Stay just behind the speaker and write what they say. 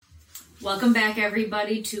Welcome back,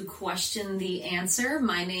 everybody, to Question the Answer.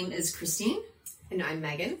 My name is Christine. And I'm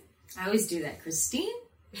Megan. I always do that, Christine.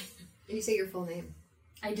 And you say your full name.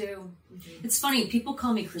 I do. Mm-hmm. It's funny, people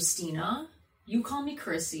call me Christina. You call me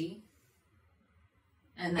Chrissy.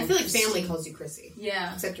 And then I feel like family calls you Chrissy.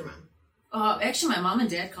 Yeah. Except your mom. Actually, my mom and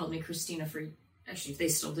dad called me Christina actually, they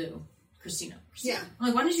still do. Christina. Yeah. I'm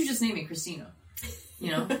like, why didn't you just name me Christina?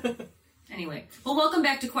 You know? Anyway, well, welcome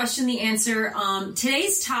back to Question the Answer.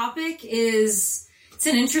 Today's topic it's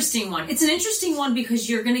an interesting one. It's an interesting one because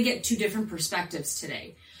you're going to get two different perspectives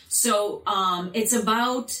today. So it's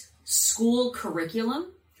about school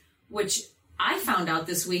curriculum, which I found out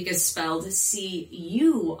this week is spelled C-U-R-R.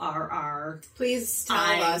 Please tell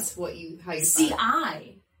us how you spell it.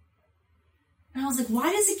 C-I. And I was like, why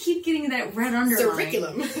does it keep getting that red underline?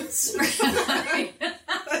 Curriculum.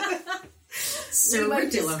 We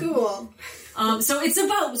went to school. So it's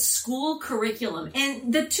about school curriculum.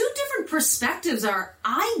 And the two different perspectives are,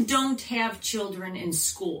 I don't have children in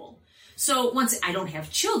school. So I don't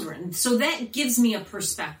have children, so that gives me a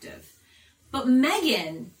perspective. But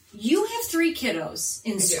Megan, you have 3 kiddos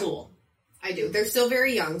in school. I do. They're still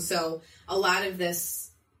very young, so a lot of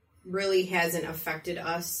this really hasn't affected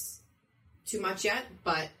us too much yet,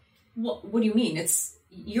 but... What do you mean?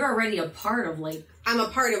 You're already a part of, I'm a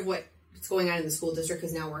part of what's going on in the school district,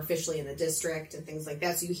 because now we're officially in the district and things like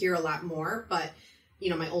that, so you hear a lot more, but,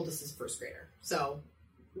 my oldest is first grader, so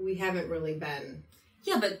we haven't really been...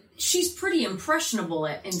 Yeah, but she's pretty impressionable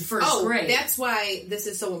in first grade. That's why this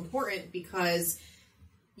is so important, because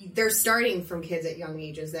they're starting from kids at young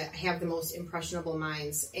ages that have the most impressionable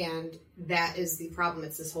minds, and that is the problem.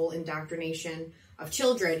 It's this whole indoctrination of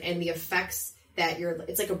children and the effects that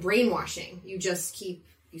it's like a brainwashing. You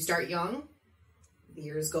start young, the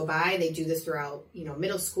years go by, they do this throughout,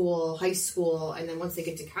 middle school, high school, and then once they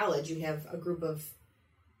get to college, you have a group of,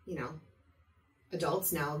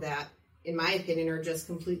 adults now that, in my opinion, are just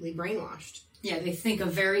completely brainwashed. Yeah, they think a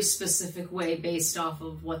very specific way based off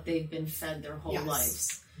of what they've been fed their whole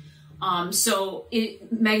lives. So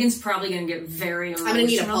Megan's probably going to get very emotional. I'm going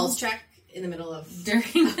to need a pulse check in the middle of during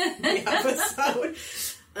the episode.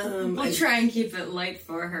 We'll try and keep it light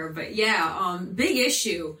for her. But yeah, big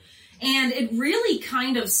issue. And it really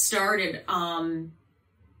kind of started in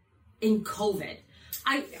COVID.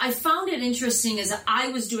 I found it interesting as I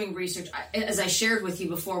was doing research, as I shared with you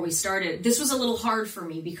before we started. This was a little hard for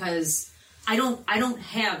me because I don't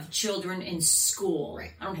have children in school.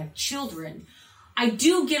 Right. I don't have children. I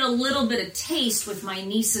do get a little bit of taste with my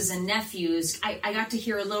nieces and nephews. I got to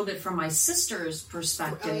hear a little bit from my sister's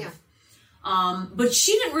perspective. Oh, yeah. But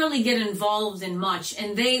she didn't really get involved in much.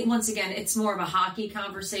 And once again, it's more of a hockey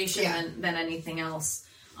conversation than anything else.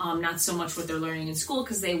 Not so much what they're learning in school,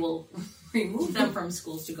 because they will remove them from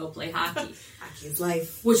schools to go play hockey. Hockey is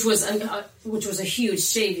life. Which was a huge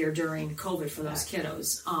savior during COVID for those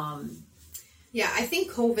kiddos. Yeah, I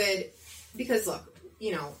think COVID, because look,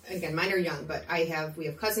 again, mine are young, but we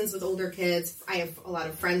have cousins with older kids. I have a lot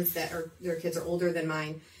of friends their kids are older than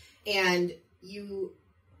mine. And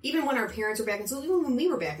even when our parents were back in school, even when we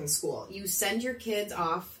were back in school, you send your kids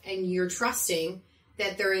off and you're trusting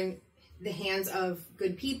that they're in the hands of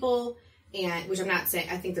good people, and which I'm not saying,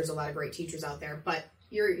 I think there's a lot of great teachers out there, but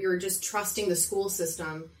you're just trusting the school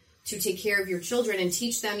system to take care of your children and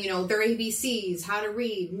teach them, their ABCs, how to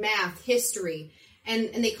read, math, history,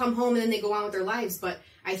 and they come home and then they go on with their lives. But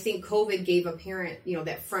I think COVID gave a parent,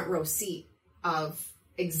 that front row seat of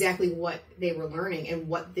exactly what they were learning and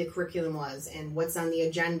what the curriculum was and what's on the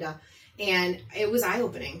agenda. And it was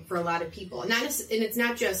eye-opening for a lot of people. And it's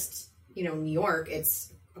not just, New York, it's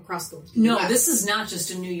across the No, US. This is not just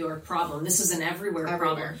a New York problem. This is an everywhere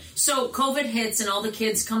problem. So COVID hits and all the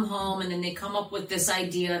kids come home, and then they come up with this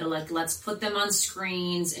idea to let's put them on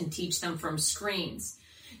screens and teach them from screens.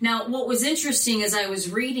 Now, what was interesting as I was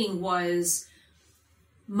reading was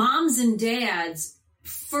moms and dads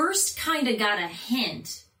first kind of got a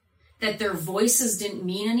hint that their voices didn't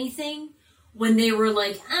mean anything when they were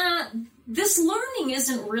like, this learning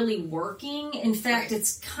isn't really working. In fact,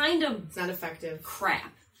 it's not effective.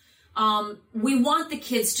 Crap. We want the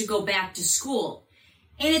kids to go back to school.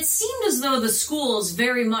 And it seemed as though the schools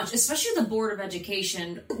very much, especially the Board of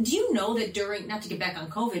Education, do you know that not to get back on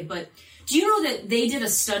COVID, but do you know that they did a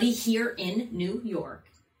study here in New York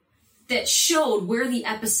that showed where the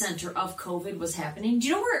epicenter of COVID was happening? Do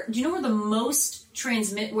you know where the most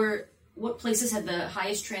what places had the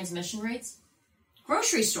highest transmission rates?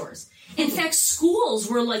 Grocery stores. In fact, schools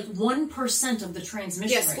were 1% of the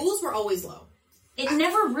transmission rates. Yeah, schools were always low. It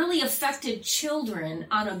never really affected children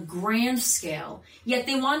on a grand scale, yet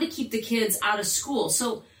they wanted to keep the kids out of school.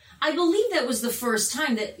 So I believe that was the first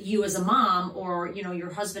time that you as a mom or,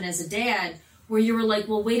 your husband as a dad, where you were like,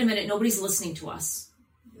 well, wait a minute, nobody's listening to us.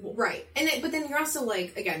 Right. But then you're also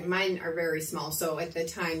like, again, mine are very small. So at the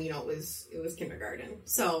time, it was kindergarten.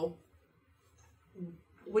 So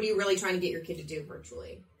what are you really trying to get your kid to do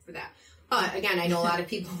virtually for that? But again, I know a lot of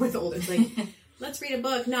people with older, it's like, let's read a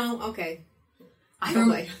book. No. Okay. I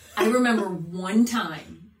remember one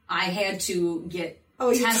time I had to get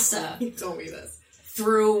Tessa you told me this.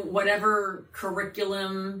 through whatever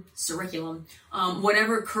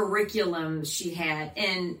whatever curriculum she had.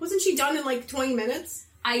 And wasn't she done in like 20 minutes?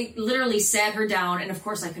 I literally sat her down, and of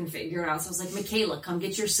course I couldn't figure it out. So I was like, Michaela, come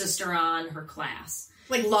get your sister on her class.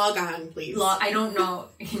 Like, log on, please. I don't know.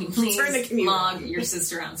 Can you please turn the computer log your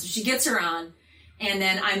sister on? So she gets her on, and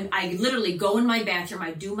then I literally go in my bathroom,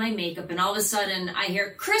 I do my makeup, and all of a sudden I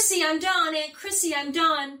hear, Chrissy, I'm done. Aunt Chrissy, I'm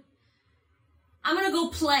done. I'm going to go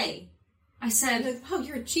play. I said, like, oh,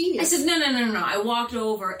 you're a genius. I said, no. I walked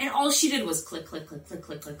over, and all she did was click, click, click, click,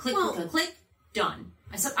 click, click, click, click, click, click, done.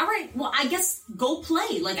 I said, all right, well, I guess go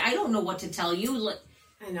play. Like, I don't know what to tell you. Like,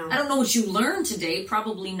 I know. I don't know what you learned today.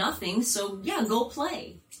 Probably nothing. So, yeah, go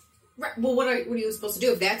play. Right. Well, what are you supposed to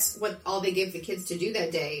do? If that's what all they gave the kids to do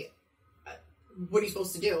that day, what are you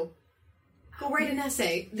supposed to do? Go write an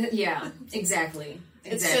essay. Yeah, exactly.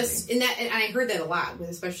 It's just, and I heard that a lot,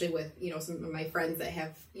 especially with, some of my friends that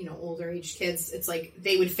have, older aged kids. It's like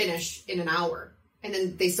they would finish in an hour, and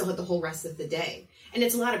then they still had the whole rest of the day. And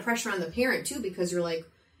it's a lot of pressure on the parent, too, because you're like,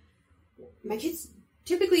 my kid's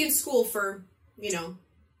typically in school for,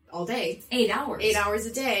 all day. 8 hours. 8 hours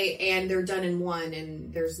a day, and they're done in one,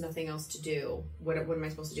 and there's nothing else to do. What am I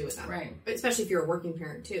supposed to do with them? Right. But especially if you're a working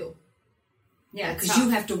parent, too. Yeah, because you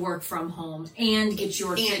have to work from home and get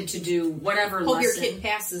your kid to do whatever hope lesson. Your kid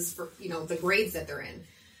passes for, the grades that they're in.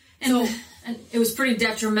 And it was pretty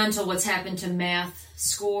detrimental what's happened to math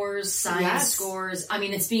scores, science scores. I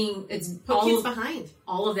mean, it's put kids behind.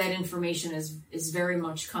 All of that information is very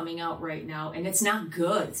much coming out right now, and it's not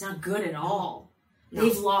good. It's not good at all. No.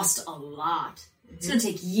 They've lost a lot. Mm-hmm. It's going to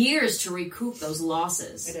take years to recoup those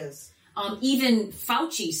losses. It is. Even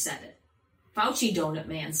Fauci said it. Fauci Donut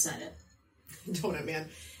Man said it. Donut Man.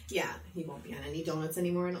 Yeah, he won't be on any donuts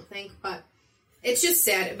anymore, I don't think. But it's just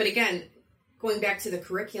sad. But again, going back to the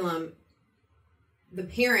curriculum, the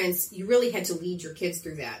parents, you really had to lead your kids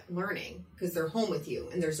through that learning because they're home with you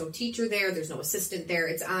and there's no teacher there, there's no assistant there.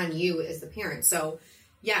 It's on you as the parent. So,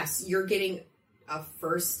 yes, you're getting a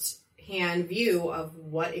first-hand view of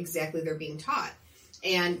what exactly they're being taught.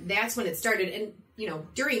 And that's when it started. And,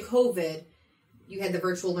 during COVID, you had the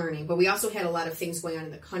virtual learning, but we also had a lot of things going on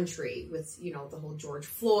in the country with, the whole George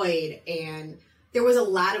Floyd, and there was a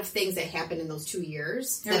lot of things that happened in those 2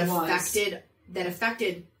 years that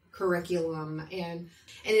affected curriculum, and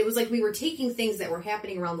it was like we were taking things that were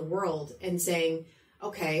happening around the world and saying,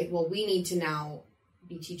 okay, well, we need to now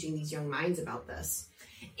be teaching these young minds about this.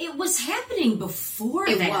 It was happening before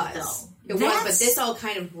though. It was, but this all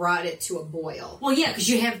kind of brought it to a boil. Well, yeah, because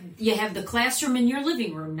you have the classroom in your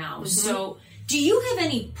living room now, mm-hmm. So. Do you have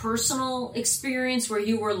any personal experience where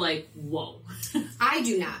you were like, whoa? I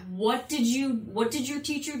do not. What did your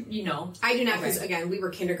teacher, I do not, because, again, we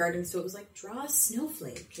were kindergarten, so it was like, draw a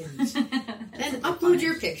snowflake and then upload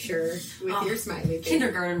your picture with your smiley face.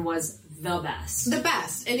 Kindergarten was the best. The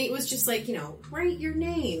best. And it was just like, write your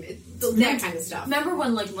name. That kind of stuff. Remember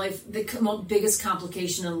when, like, the biggest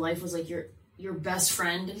complication in life was, like, your best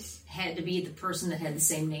friend had to be the person that had the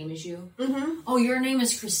same name as you. Mm-hmm. Oh, your name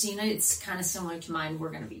is Christina. It's kind of similar to mine.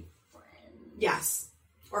 We're going to be friends. Yes.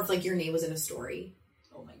 Or if, like, your name was in a story.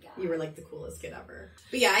 Oh, my God. You were, like, the coolest kid ever.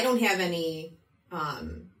 But, yeah, I don't have any,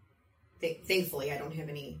 thankfully, I don't have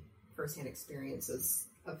any firsthand experiences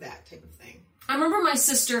of that type of thing. I remember my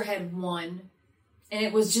sister had one, and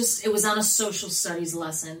it was on a social studies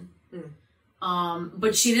lesson.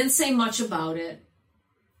 But she didn't say much about it.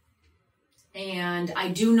 And I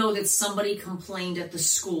do know that somebody complained at the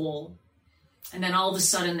school, and then all of a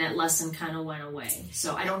sudden that lesson kind of went away.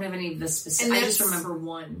 So I don't have any of the specifics. I just remember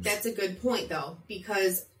one. That's a good point, though,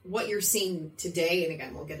 because what you're seeing today, and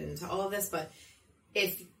again, we'll get into all of this, but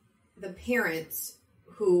if the parents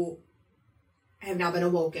who have now been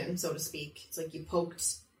awoken, so to speak, it's like you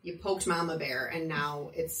poked Mama Bear, and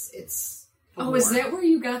now it's is that where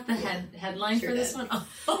you got the headline for this one? Oh,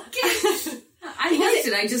 okay. I liked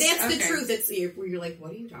it. That's the truth. It's where you're like,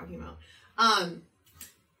 what are you talking about?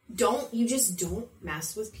 You just don't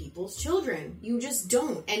mess with people's children. You just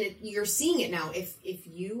don't. And you're seeing it now. If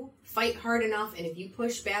you fight hard enough and if you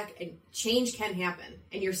push back, and change can happen.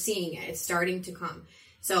 And you're seeing it. It's starting to come.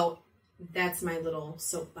 So that's my little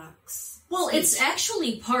soapbox. Well, it's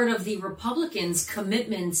actually part of the Republicans'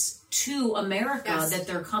 commitments to America that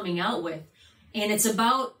they're coming out with. And it's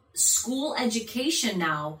about school education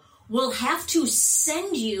now. We'll have to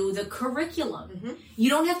send you the curriculum. Mm-hmm. You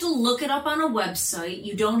don't have to look it up on a website.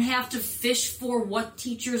 You don't have to fish for what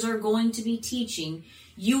teachers are going to be teaching.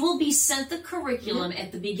 You will be sent the curriculum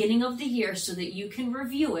at the beginning of the year so that you can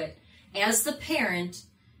review it as the parent.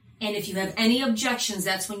 And if you have any objections,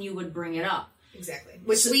 that's when you would bring it up. Exactly.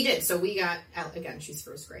 Which we did. So we got, again, she's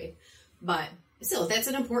first grade. But still, that's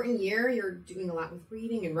an important year. You're doing a lot with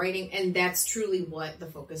reading and writing. And that's truly what the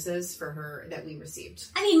focus is for her that we received.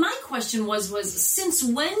 I mean, my question was since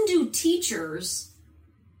when do teachers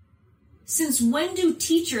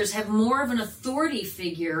have more of an authority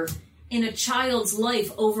figure in a child's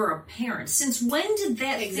life over a parent? Since when did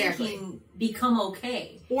that thinking become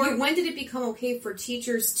okay? Or when did it become okay for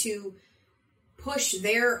teachers to push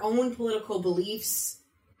their own political beliefs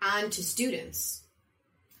onto students?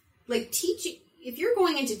 Like teaching, if you're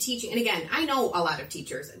going into teaching, and again, I know a lot of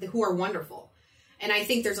teachers who are wonderful. And I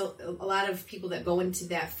think there's a lot of people that go into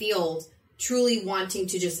that field truly wanting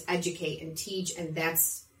to just educate and teach, and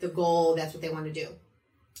that's the goal, that's what they want to do.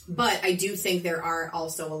 But I do think there are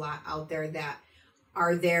also a lot out there that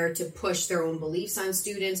are there to push their own beliefs on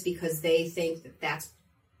students because they think that that's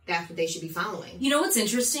what they should be following. You know what's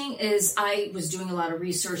interesting is I was doing a lot of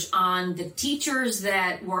research on the teachers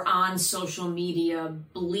that were on social media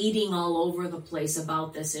bleeding all over the place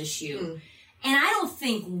about this issue. And I don't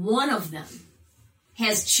think one of them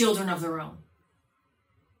has children of their own.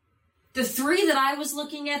 The three that I was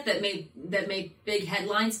looking at that made big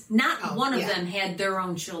headlines, not one of them had their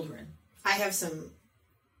own children. I have some,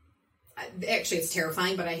 actually it's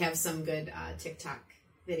terrifying, but I have some good TikTok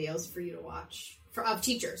videos for you to watch of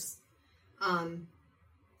teachers.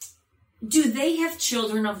 Do they have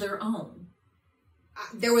children of their own?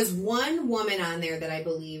 There was one woman on there that I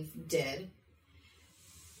believe did.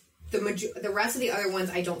 The rest of the other ones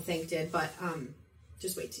I don't think did, but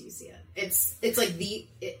just wait till you see it. It's like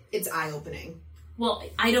it's eye opening. Well,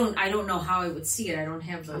 I don't know how I would see it. I don't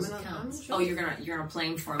have those accounts. You're gonna play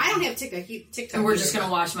them for me. I don't have TikTok. And we're just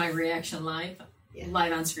gonna watch my reaction live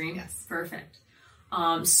on screen. Yes, perfect.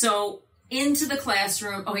 So into the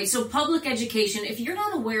classroom. Okay, so public education. If you're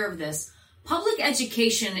not aware of this, public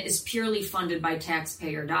education is purely funded by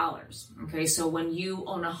taxpayer dollars. Okay, so when you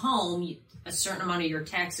own a home, a certain amount of your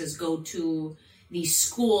taxes go to the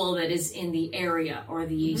school that is in the area or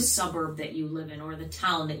the suburb that you live in or the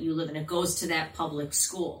town that you live in. It goes to that public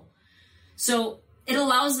school. So it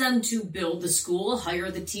allows them to build the school,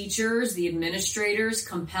 hire the teachers, the administrators,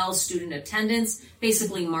 compel student attendance,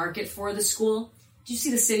 basically market for the school. Do you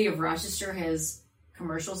see the city of Rochester has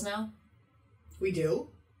commercials now? We do?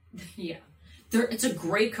 Yeah. It's a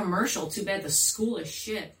great commercial. Too bad the school is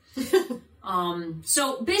shit.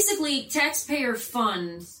 So basically taxpayer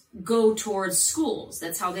funds go towards schools.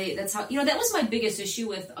 That's how, that was my biggest issue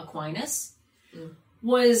with Aquinas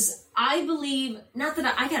was I believe, not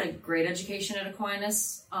that I got a great education at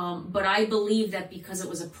Aquinas, but I believe that because it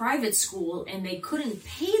was a private school and they couldn't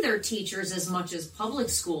pay their teachers as much as public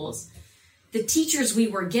schools, the teachers we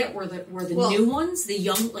were the new ones, the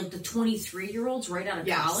young, like the 23-year-olds right out of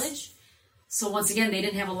college. So once again, they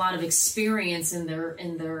didn't have a lot of experience in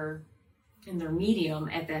their medium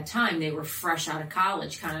at that time. They were fresh out of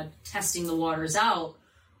college, kind of testing the waters out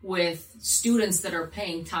with students that are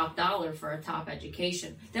paying top dollar for a top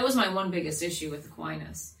education. That was my one biggest issue with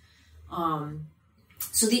Aquinas.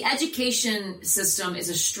 So the education system is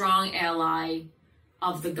a strong ally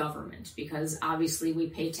of the government because obviously we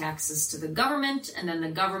pay taxes to the government and then the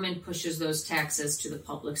government pushes those taxes to the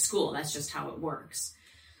public school. That's just how it works.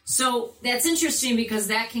 So that's interesting because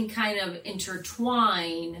that can kind of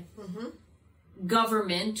intertwine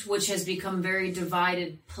government, which has become very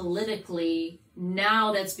divided politically.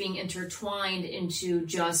 Now that's being intertwined into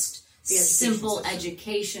just simple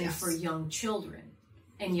education for young children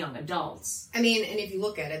and young adults. I mean, and if you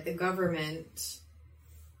look at it, the government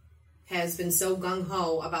has been so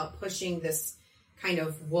gung-ho about pushing this kind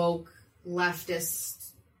of woke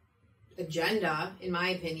leftist agenda, in my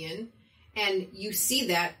opinion, and you see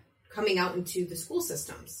that coming out into the school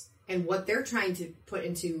systems and what they're trying to put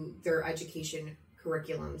into their education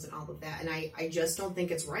curriculums and all of that. And I just don't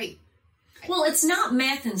think it's right. Well, it's not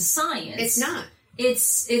math and science. It's not.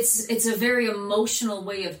 It's a very emotional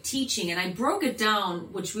way of teaching. And I broke it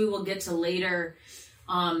down, which we will get to later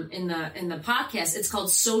in the podcast. It's called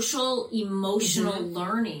social emotional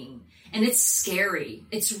learning. And it's scary.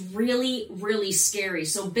 It's really, really scary.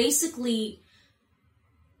 So basically,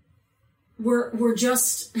 we're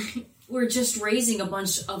just we're just raising a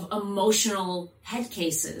bunch of emotional head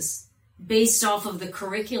cases based off of the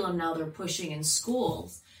curriculum now they're pushing in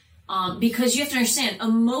schools. Because you have to understand,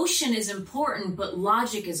 emotion is important, but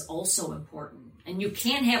logic is also important. And you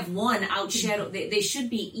can't have one outshadow. They should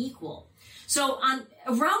be equal. So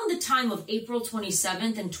around the time of April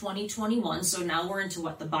 27th in 2021, so now we're into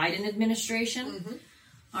the Biden administration,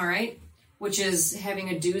 all right, which is having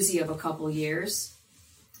a doozy of a couple years,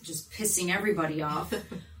 just pissing everybody off.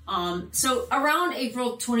 So around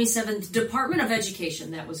April 27th, Department of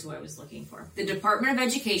Education, that was who I was looking for. The Department of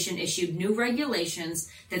Education issued new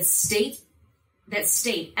regulations that state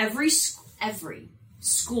every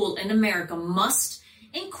school in America must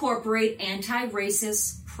incorporate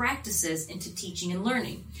anti-racist practices into teaching and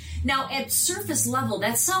learning. Now, at surface level,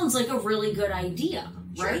 that sounds like a really good idea,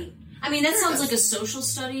 right? Sure. I mean, that sounds like a social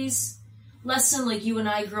studies lesson, like you and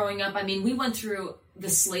I growing up. I mean, we went through the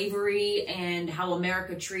slavery and how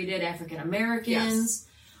America treated African Americans. Yes.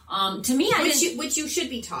 To me, which you should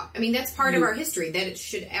be taught. I mean, that's part of our history. That it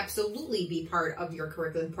should absolutely be part of your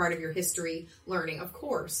curriculum, part of your history learning, of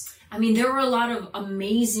course. I mean, there were a lot of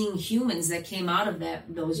amazing humans that came out of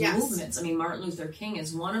those yes. movements. I mean, Martin Luther King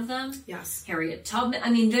is one of them. Yes. Harriet Tubman. I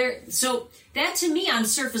mean, so that to me on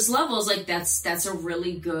surface level is like that's a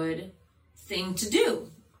really good thing to do.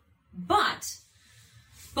 But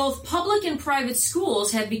both public and private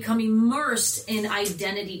schools have become immersed in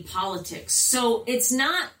identity politics. So it's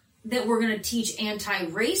not that we're going to teach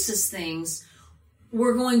anti-racist things.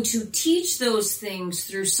 We're going to teach those things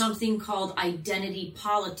through something called identity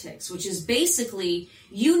politics, which is basically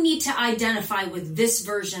you need to identify with this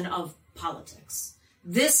version of politics,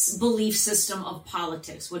 this belief system of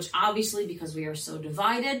politics, which obviously, because we are so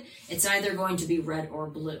divided, it's either going to be red or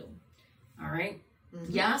blue. All right? Mm-hmm.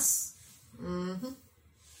 Yes? Mm-hmm.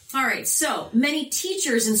 All right, so many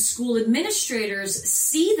teachers and school administrators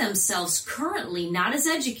see themselves currently not as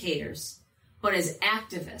educators, but as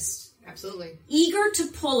activists. Absolutely. Eager to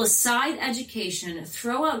pull aside education,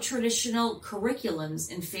 throw out traditional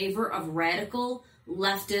curriculums in favor of radical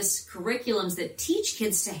leftist curriculums that teach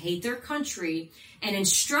kids to hate their country and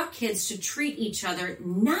instruct kids to treat each other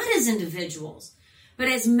not as individuals, but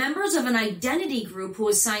as members of an identity group who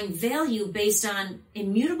assign value based on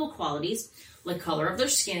immutable qualities like color of their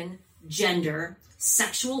skin, gender,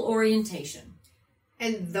 sexual orientation.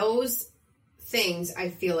 And those things, I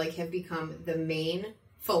feel like, have become the main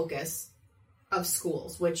focus of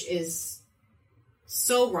schools, which is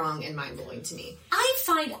so wrong and mind-blowing to me.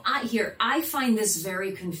 I find this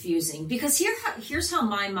very confusing because here's how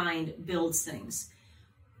my mind builds things.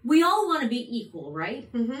 We all want to be equal,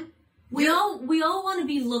 right? Mm-hmm. We all want to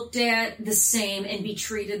be looked at the same and be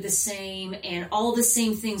treated the same, and all the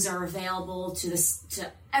same things are available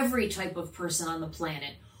to every type of person on the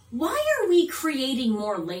planet. Why are we creating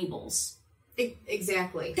more labels?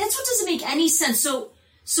 Exactly. That's what doesn't make any sense. So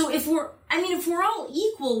if we're all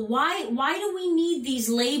equal, why do we need these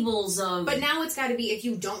labels of? But now it's got to be, if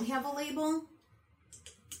you don't have a label,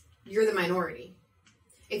 you're the minority.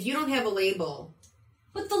 If you don't have a label.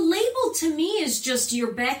 But the label to me is just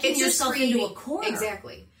you're backing yourself into a corner.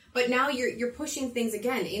 Exactly. But now you're pushing things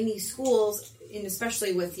again in these schools, and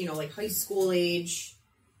especially with, like high school age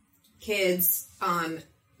kids,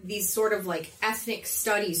 these sort of like ethnic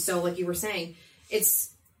studies. So like you were saying,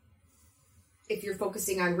 it's if you're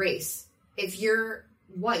focusing on race, if you're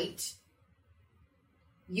white,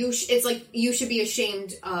 it's like you should be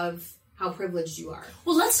ashamed of how privileged you are.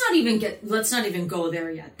 Well, let's not even go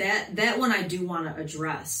there yet. That one I do want to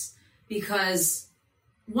address, because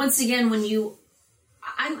once again,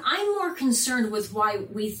 I'm more concerned with why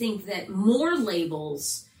we think that more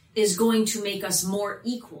labels is going to make us more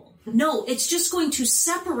equal. No, it's just going to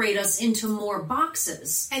separate us into more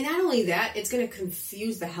boxes. And not only that, it's going to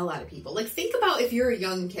confuse the hell out of people. Like, think about if you're a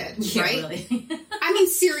young kid, yeah, right? Really. I mean,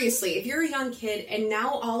 seriously, if you're a young kid and now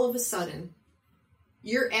all of a sudden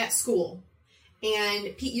you're at school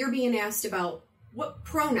and you're being asked about what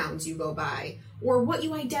pronouns you go by or what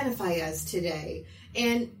you identify as today.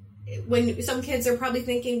 And when some kids are probably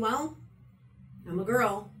thinking, well, I'm a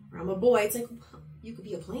girl or I'm a boy. It's like, well, you could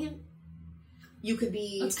be a plant. You could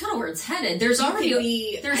be... That's kind of where it's headed. There's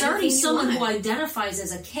already someone who identifies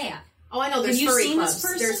as a cat. Oh, I know. There's furry clubs.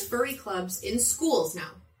 There's furry clubs in schools now.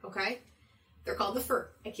 Okay? They're called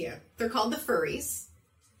They're called the furries.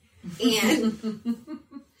 And...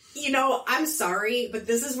 I'm sorry, but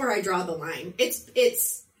this is where I draw the line.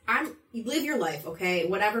 You live your life, okay?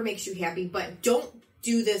 Whatever makes you happy, but don't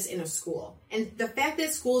do this in a school. And the fact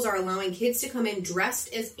that schools are allowing kids to come in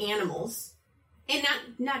dressed as animals, and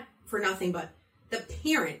not for nothing, but the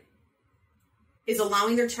parent is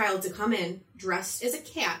allowing their child to come in dressed as a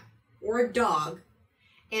cat or a dog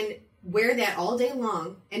and wear that all day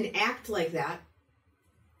long and act like that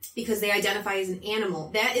because they identify as an animal,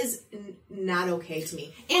 that is not okay to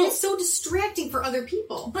me. And it's so distracting for other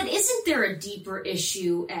people. But isn't there a deeper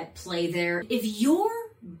issue at play there? If your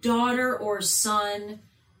daughter or son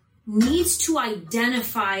needs to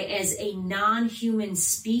identify as a non-human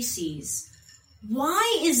species,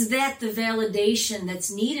 why is that the validation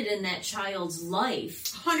that's needed in that child's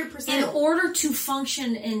life 100%. in order to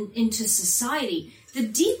function into society? The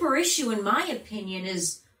deeper issue, in my opinion,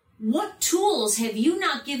 is what tools have you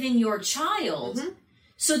not given your child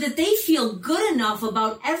so that they feel good enough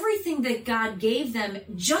about everything that God gave them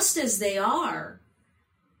just as they are,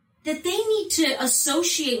 that they need to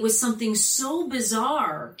associate with something so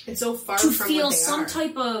bizarre it's so far to from feel what they some are.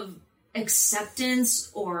 type of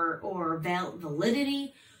acceptance or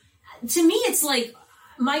validity. To me, it's like,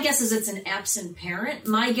 my guess is it's an absent parent.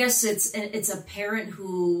 My guess it's a parent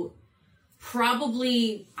who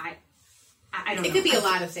probably, I don't know. It could be a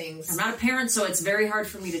lot of things. I'm not a parent, so it's very hard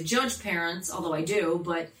for me to judge parents, although I do,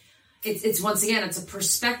 but it's once again, it's a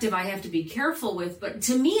perspective I have to be careful with. But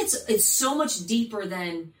to me, it's so much deeper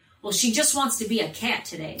than, well, she just wants to be a cat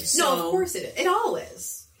today. So. No, of course it is. It all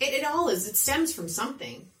is. It all is. It stems from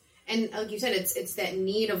something. And like you said, it's that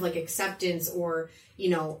need of like acceptance or,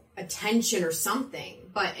 attention or something.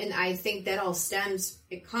 And I think that all it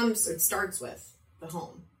starts with the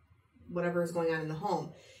home, whatever is going on in the home.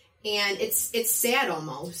 And it's sad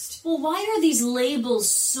almost. Well, why are these labels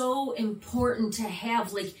so important to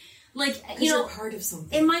have? Like you're part of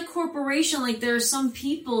something. In my corporation, like there are some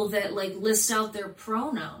people that like list out their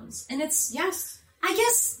pronouns, and it's yes. I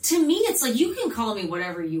guess to me, it's like, you can call me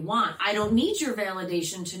whatever you want. I don't need your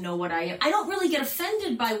validation to know what I am. I don't really get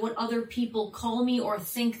offended by what other people call me or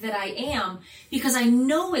think that I am, because I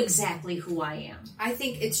know exactly who I am. I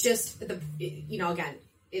think it's just again,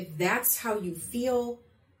 if that's how you feel.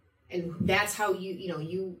 And that's how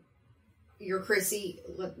you're Chrissy,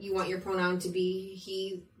 you want your pronoun to be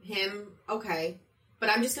he, him, okay. But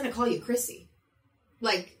I'm just going to call you Chrissy.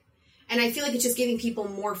 And I feel like it's just giving people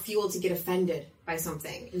more fuel to get offended by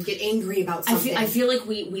something and get angry about something. I feel like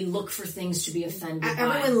we look for things to be offended by.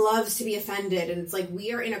 Everyone loves to be offended, and it's like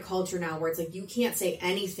we are in a culture now where it's like you can't say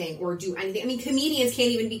anything or do anything. I mean, comedians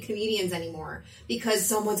can't even be comedians anymore because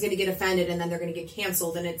someone's going to get offended and then they're going to get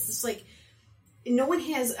canceled, and it's just like, no one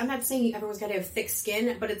has, I'm not saying everyone's got to have thick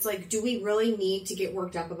skin, but it's like, do we really need to get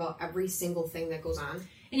worked up about every single thing that goes on?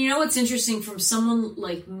 And you know what's interesting from someone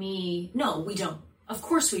like me? No, we don't. Of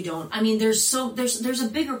course we don't. I mean, there's a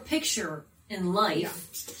bigger picture in life.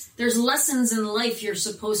 Yeah. There's lessons in life you're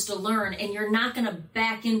supposed to learn, and you're not going to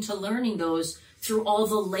back into learning those through all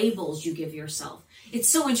the labels you give yourself. It's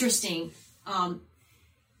so interesting. And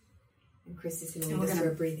Christy's going to lead us through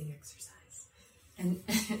a breathing exercise. And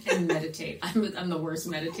meditate. I'm the worst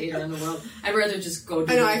meditator in the world. I'd rather just go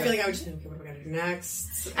do it. I know, I feel like I would just think, okay, what do I gotta do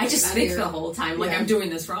next? I just think the whole time, like, I'm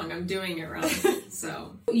doing this wrong, I'm doing it wrong.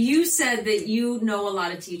 So, you said that you know a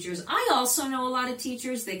lot of teachers. I also know a lot of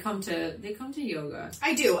teachers. They come to yoga.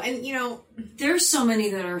 I do, and there's so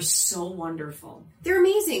many that are so wonderful. They're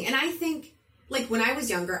amazing, and I think, like, when I was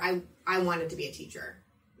younger, I wanted to be a teacher.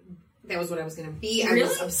 That was what I was going to be. Really? I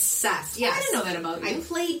was obsessed. Yes. I didn't know that about you. I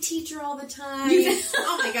played teacher all the time.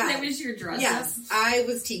 Oh my God. That was your dress. Yes. I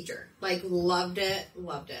was teacher. Loved it.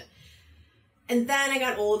 And then I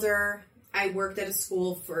got older. I worked at a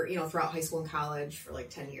school for, throughout high school and college for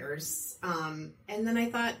 10 years. And then I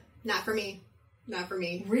thought, not for me.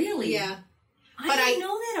 Really? Yeah. I didn't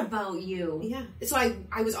know that about you. Yeah. So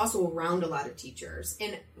I was also around a lot of teachers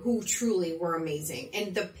and who truly were amazing.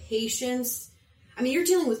 And the patience. I mean, you're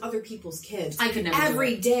dealing with other people's kids. I could never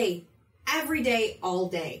every day, all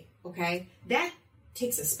day. Okay, that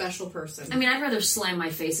takes a special person. I mean, I'd rather slam my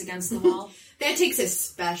face against the wall. That takes a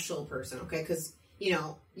special person. Okay, because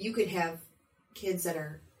you could have kids that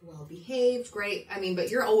are well behaved, great. I mean, but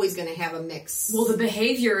you're always going to have a mix. Well, the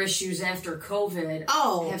behavior issues after COVID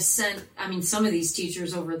have sent, some of these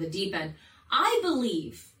teachers over the deep end. I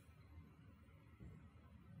believe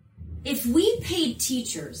if we paid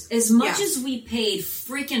teachers as much as we paid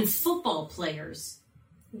freaking football players,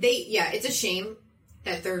 it's a shame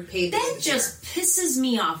that they're paid. That just pisses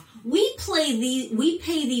me off. We pay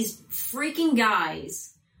these freaking guys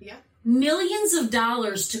millions of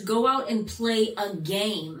dollars to go out and play a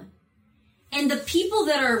game, and the people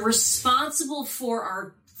that are responsible for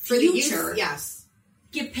our future,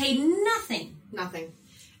 get paid nothing. Nothing.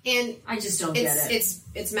 And I just don't get it.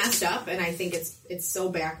 It's messed up, and I think it's so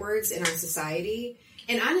backwards in our society.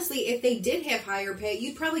 And honestly, if they did have higher pay,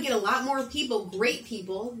 you'd probably get a lot more people, great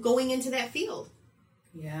people, going into that field.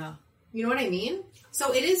 Yeah. You know what I mean?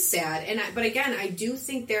 So it is sad. But again, I do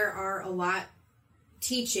think there are a lot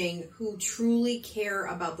teaching who truly care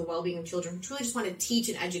about the well-being of children, who truly just want to teach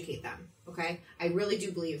and educate them. Okay? I really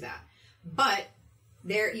do believe that. But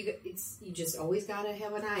you just always got to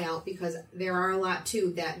have an eye out, because there are a lot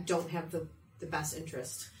too that don't have the best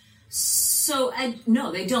interest. So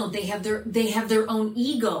no, they don't. They have their own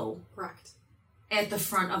ego. Correct. At the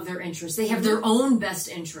front of their interest. They have their own best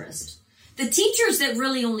interest. The teachers that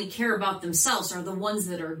really only care about themselves are the ones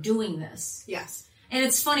that are doing this. Yes. And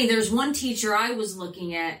it's funny, there's one teacher I was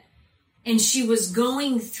looking at, and she was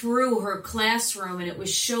going through her classroom, and it was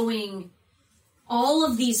showing all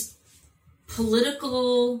of these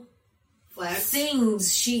political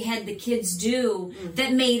things she had the kids do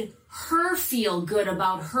that made her feel good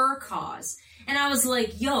about her cause. And I was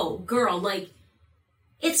like, yo, girl, like,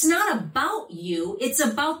 it's not about you. It's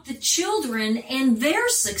about the children and their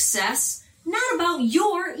success, not about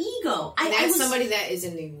your ego. That's somebody that is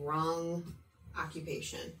in the wrong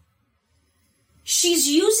occupation. She's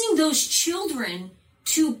using those children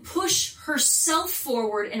to push herself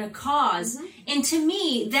forward in a cause. And to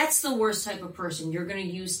me, that's the worst type of person. You're going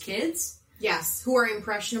to use kids? Yes, who are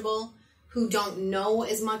impressionable, who don't know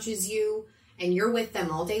as much as you, and you're with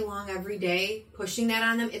them all day long, every day, pushing that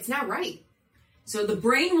on them. It's not right. So the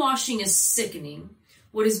brainwashing is sickening.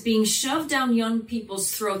 What is being shoved down young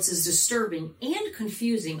people's throats is disturbing and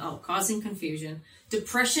confusing. Causing confusion.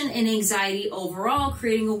 Depression and anxiety overall,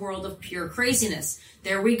 creating a world of pure craziness.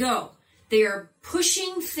 There we go. They are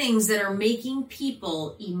pushing things that are making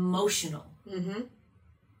people emotional.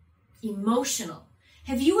 Emotional.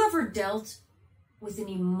 Have you ever dealt with an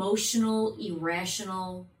emotional,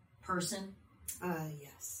 irrational person?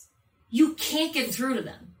 Yes. You can't get through to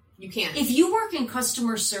them. You can't. If you work in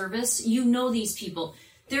customer service, you know these people.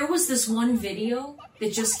 There was this one video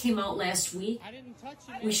that just came out last week.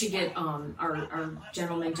 We should get our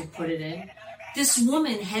gentleman to put it in. This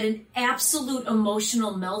woman had an absolute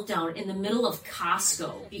emotional meltdown in the middle of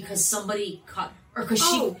Costco because somebody cut, or because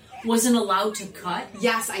she wasn't allowed to cut.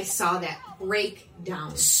 Yes, I saw that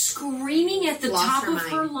breakdown. Screaming at the top of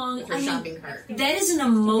her lungs. Her shopping cart. That is an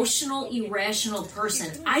emotional, irrational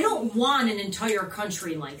person. I don't want an entire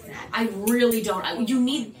country like that. I really don't. You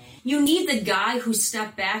need the guy who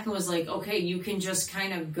stepped back and was like, okay, you can just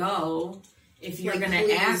kind of go if you're going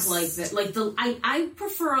to act like that. Like I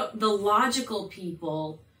prefer the logical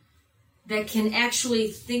people that can actually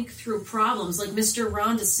think through problems, like Mr.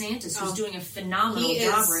 Ron DeSantis, who's doing a phenomenal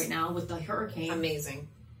job right now with the hurricane. Amazing.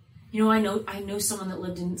 You know, I know someone that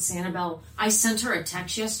lived in Sanibel. I sent her a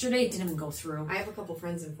text yesterday. It didn't even go through. I have a couple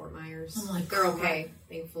friends in Fort Myers. I'm like, they're okay,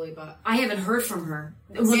 thankfully, but I haven't heard from her.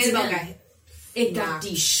 Sanibel got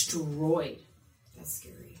destroyed. That's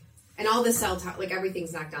scary. And all the cell tower, like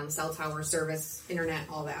everything's knocked down. The cell tower, service, internet,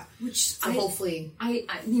 all that. Hopefully,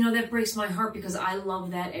 that breaks my heart because I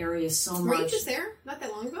love that area so much. Were you just there not that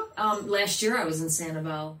long ago? Last year I was in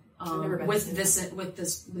Sanibel. With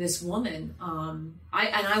this woman,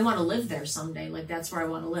 I want to live there someday. Like that's where I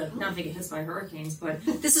want to live. Not to get hit by hurricanes, but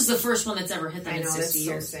this is the first one that's ever hit them in 60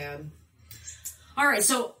 years. So sad. All right,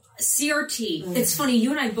 so CRT. It's funny. You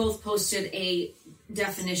and I both posted a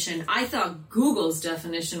definition. I thought Google's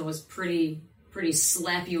definition was pretty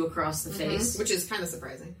slap you across the face, which is kind of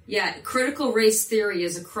surprising. Yeah, critical race theory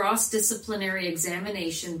is a cross-disciplinary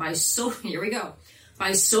examination by here we go,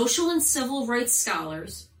 by social and civil rights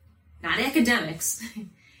scholars, not academics,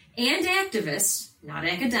 and activists, not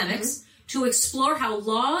academics, to explore how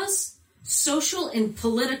laws, social and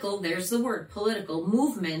political, there's the word, political,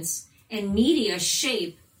 movements, and media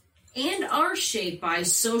shape and are shaped by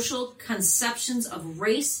social conceptions of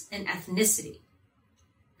race and ethnicity.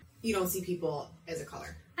 You don't see people as a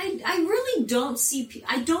color. I really don't see...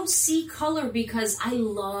 I don't see color because I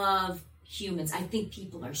love humans. I think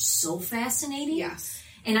people are so fascinating. Yes.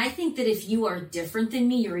 And I think that if you are different than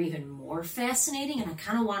me, you're even more fascinating, and I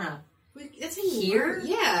kind of want to hear.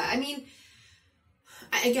 Yeah, I mean,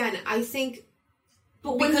 again, I think...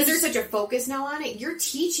 But because there's such a focus now on it, you're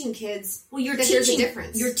teaching kids there's a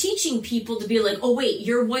difference. You're teaching people to be like, oh, wait,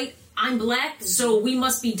 you're white, I'm black, so we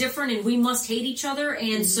must be different and we must hate each other,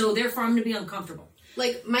 and so therefore I'm going to be uncomfortable.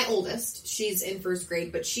 Like, my oldest, she's in first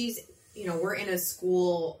grade, but she's, we're in a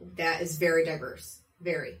school that is very diverse.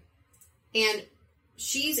 Very. And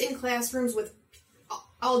she's in classrooms with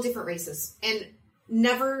all different races and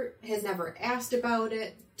has never asked about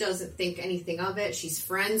it, doesn't think anything of it. She's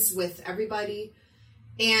friends with everybody.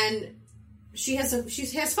 And she has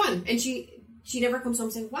fun, and she never comes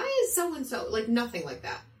home saying, "Why is so and so?" Like nothing like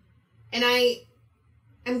that. And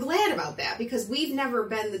I'm glad about that because we've never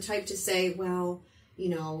been the type to say, "Well,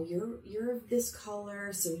 you're of this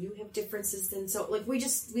color, so you have differences than, so, like,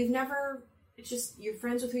 we've never, it's just, you're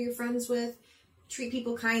friends with who you're friends with, treat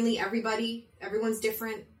people kindly, everyone's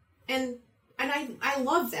different, and I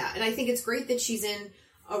love that, and I think it's great that she's in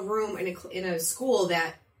a room, in a school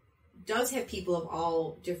that does have people of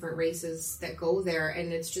all different races that go there,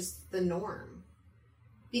 and it's just the norm.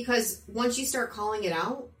 Because once you start calling it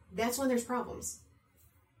out, that's when there's problems.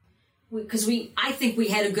 Because I think we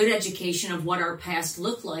had a good education of what our past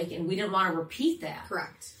looked like, and we didn't want to repeat that.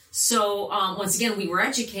 Correct. So, once again, we were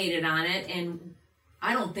educated on it, and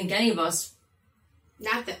I don't think any of us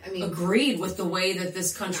agreed with the way that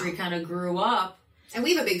this country kind of grew up. And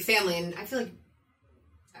we have a big family, and I feel like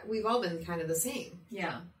we've all been kind of the same.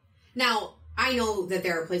 Yeah. Now, I know that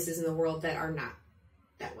there are places in the world that are not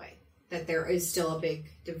that way, that there is still a big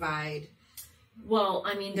divide. Well,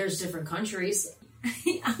 I mean, there's different countries.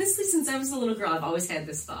 Honestly, since I was a little girl, I've always had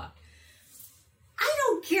this thought. I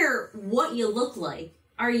don't care what you look like.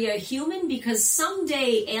 Are you a human? Because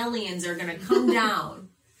someday aliens are going to come down.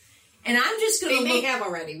 And I'm just going to look... They may have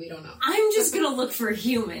already, we don't know. I'm just going to look for a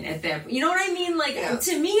human at that point. You know what I mean? Like,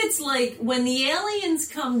 To me, it's like, when the aliens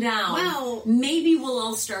come down, maybe we'll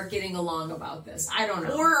all start getting along about this. I don't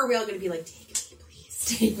know. Or are we all going to be like, take me, please?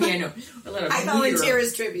 Take me, I know. I volunteer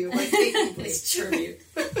as tribute. Like, take me, please. It's tribute.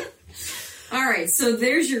 All right, so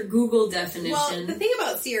there's your Google definition. Well, the thing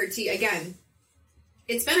about CRT, again,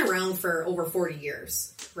 it's been around for over 40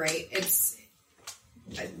 years, right? It's,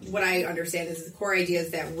 what I understand is the core idea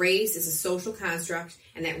is that race is a social construct,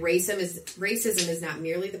 and that racism is not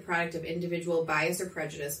merely the product of individual bias or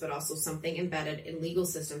prejudice, but also something embedded in legal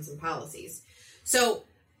systems and policies. So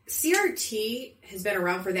CRT has been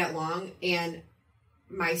around for that long, and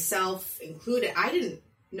myself included, I didn't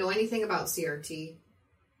know anything about CRT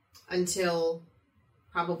until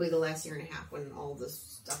probably the last year and a half, when all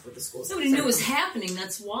this stuff with the schools. Nobody knew it was happening,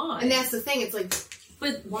 that's why. And that's the thing, it's like,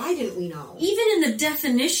 but why didn't we know? Even in the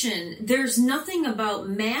definition, there's nothing about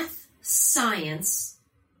math, science,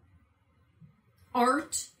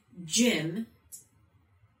 art, gym.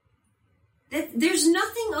 There's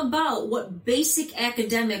nothing about what basic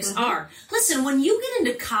academics are. Listen, when you get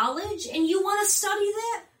into college and you want to study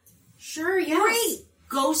that, sure, yes. Great,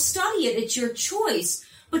 go study it. It's your choice.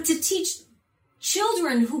 But to teach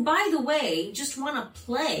children who, by the way, just want to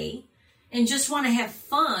play and just want to have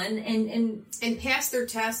fun and pass their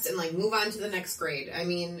test and, like, move on to the next grade. I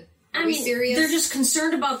mean, are we serious? They're just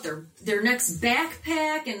concerned about their next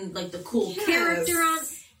backpack and, like, the cool character on.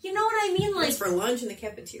 You know what I mean? Like, what's for lunch in the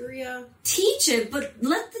cafeteria. Teach it, but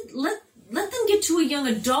let them get to a young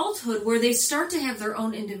adulthood where they start to have their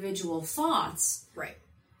own individual thoughts. Right.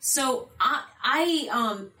 So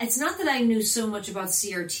I it's not that I knew so much about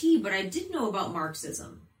CRT, but I did know about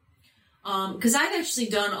Marxism. Because I've actually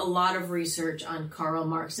done a lot of research on Karl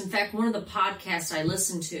Marx. In fact, one of the podcasts I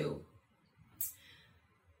listen to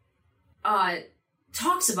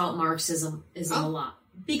talks about Marxism a lot.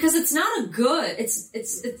 Because it's not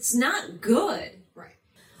it's not good. Right.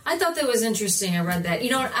 I thought that was interesting. I read that. You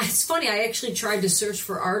know, it's funny. I actually tried to search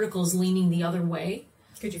for articles leaning the other way.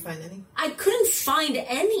 Could you find any? I couldn't find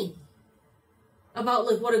any about,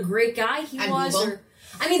 like, what a great guy he was. Google?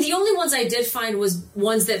 I mean, the only ones I did find was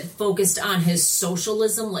ones that focused on his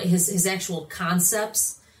socialism, like his actual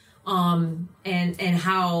concepts, and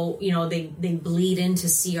how, you know, they bleed into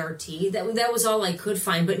CRT. That was all I could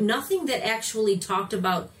find, but nothing that actually talked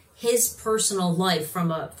about his personal life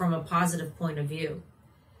from a positive point of view.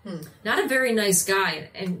 Not a very nice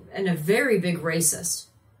guy, and a very big racist.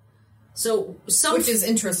 So which is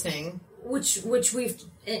interesting. Which we've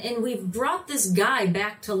brought this guy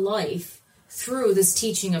back to life through this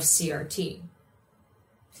teaching of CRT.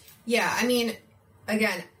 Yeah, I mean,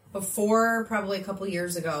 again, before probably a couple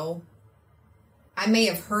years ago, I may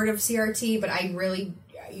have heard of CRT, but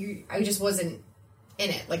I just wasn't in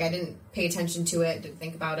it. Like, I didn't pay attention to it, didn't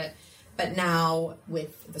think about it. But now,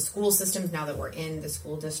 with the school systems, now that we're in the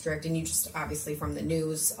school district, and you just, obviously from the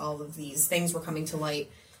news, all of these things were coming to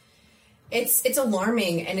light, it's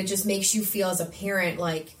alarming, and it just makes you feel as a parent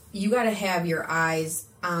like you got to have your eyes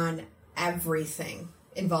on everything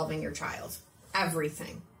involving your child.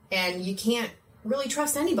 Everything. And you can't really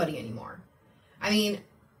trust anybody anymore. I mean,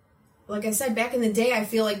 like I said, back in the day, I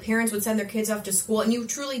feel like parents would send their kids off to school, and you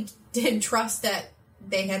truly did trust that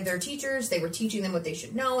they had their teachers, they were teaching them what they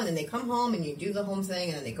should know, and then they come home and you do the home thing,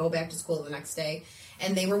 and then they go back to school the next day,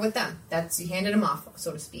 and they were with them. You handed them off,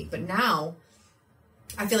 so to speak. But now,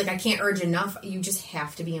 I feel like I can't urge enough, you just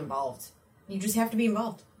have to be involved. You just have to be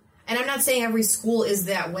involved. And I'm not saying every school is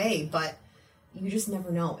that way, but you just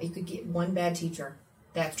never know. You could get one bad teacher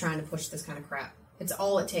that's trying to push this kind of crap. It's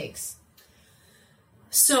all it takes.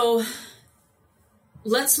 So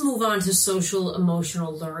let's move on to social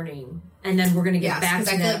emotional learning. And then we're going to get back to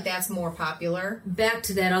that. Because I feel like that's more popular. Back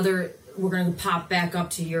to that other, we're going to pop back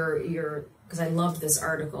up to your because I loved this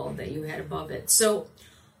article that you had above it. So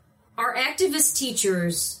are activist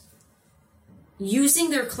teachers using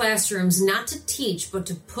their classrooms not to teach, but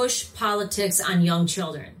to push politics on young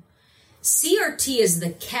children? CRT is the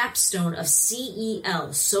capstone of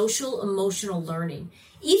CEL, social emotional learning.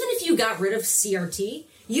 Even if you got rid of CRT,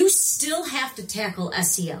 you still have to tackle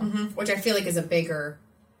SEL. Which I feel like is a bigger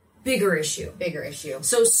issue.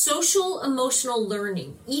 So social emotional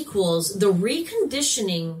learning equals the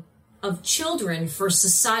reconditioning of children for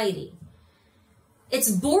society. It's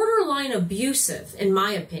borderline abusive, in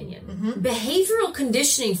my opinion. Behavioral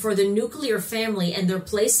conditioning for the nuclear family and their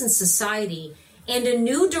place in society, and a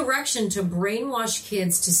new direction to brainwash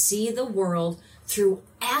kids to see the world through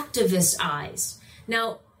activist eyes.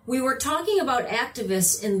 Now, we were talking about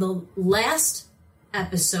activists in the last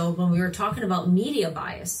episode when we were talking about media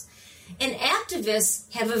bias. And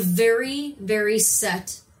activists have a very, very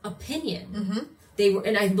set opinion.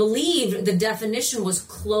 And I believe the definition was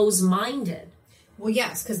close-minded. Well,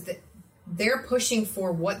 yes, because they're pushing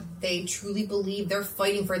for what they truly believe. They're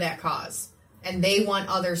fighting for that cause. And they want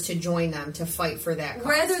others to join them to fight for that cause.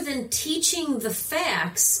 Rather than teaching the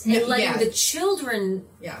facts and letting the children...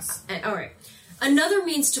 Yes. All right. Another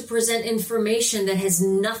means to present information that has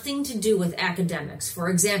nothing to do with academics. For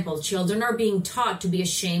example, children are being taught to be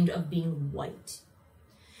ashamed of being white.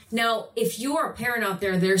 Now, if you're a parent out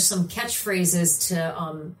there, there's some catchphrases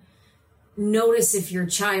to notice if your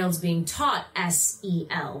child's being taught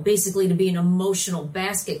SEL, basically to be an emotional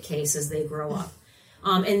basket case as they grow up.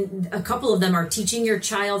 And a couple of them are teaching your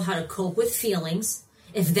child how to cope with feelings.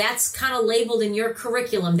 If that's kind of labeled in your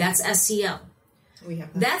curriculum, that's SEL.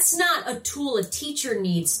 That's not a tool a teacher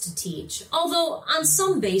needs to teach, although on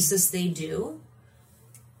some basis they do.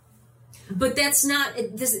 But that's not,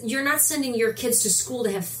 you're not sending your kids to school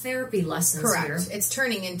to have therapy lessons. Correct. Here. It's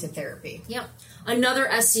turning into therapy. Yep. Another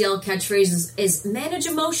SEL catchphrase is manage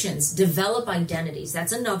emotions, develop identities.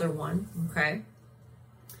 That's another one, okay?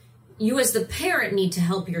 You as the parent need to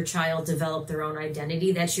help your child develop their own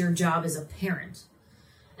identity. That's your job as a parent.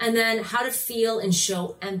 And then how to feel and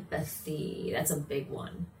show empathy. That's a big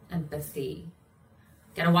one. Empathy.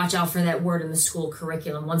 Got to watch out for that word in the school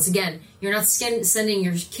curriculum. Once again, you're not sending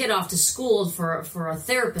your kid off to school for a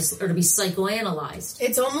therapist or to be psychoanalyzed.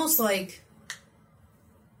 It's almost like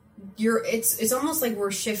it's almost like we're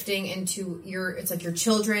shifting into it's like your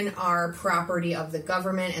children are property of the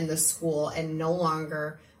government and the school and no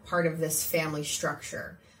longer part of this family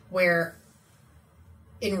structure, where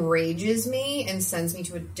enrages me and sends me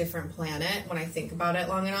to a different planet when I think about it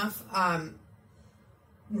long enough.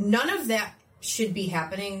 None of that should be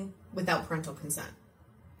happening without parental consent.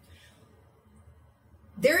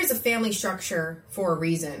 There is a family structure for a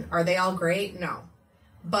reason. Are they all great? No.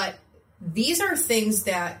 But these are things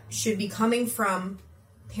that should be coming from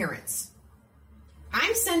parents.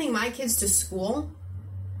 I'm sending my kids to school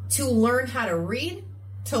to learn how to read,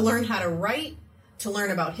 to learn how to write, to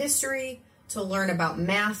learn about history, to learn about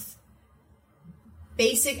math,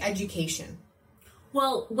 basic education.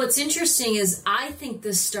 Well, what's interesting is I think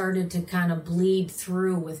this started to kind of bleed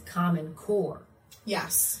through with Common Core.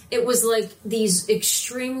 Yes. It was like these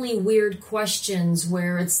extremely weird questions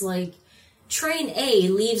where it's like, train A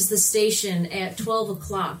leaves the station at 12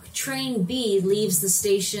 o'clock. Train B leaves the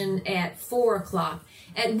station at 4 o'clock.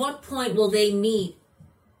 At what point will they meet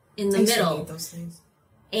in the middle? Those things.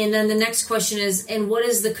 And then the next question is, and what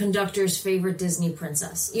is the conductor's favorite Disney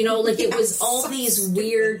princess? You know, like it was all these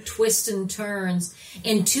weird twists and turns.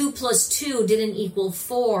 And 2 plus 2 didn't equal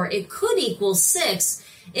 4. It could equal 6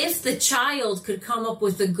 if the child could come up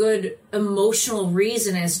with a good emotional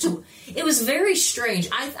reason as to... It was very strange.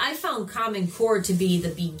 I found Common Core to be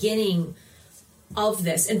the beginning of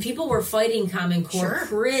this. And people were fighting Common Core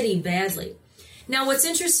pretty badly. Now, what's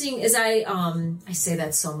interesting is I say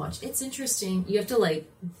that so much. It's interesting. You have to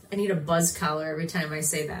I need a buzz collar every time I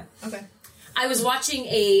say that. Okay. I was watching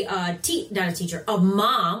a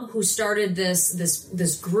mom who started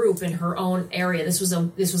this group in her own area. This was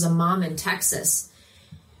a mom in Texas.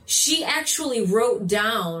 She actually wrote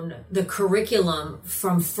down the curriculum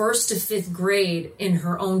from 1st to 5th grade in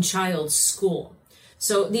her own child's school.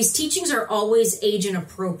 So these teachings are always age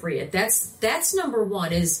inappropriate. That's number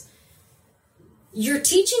one is you're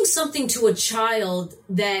teaching something to a child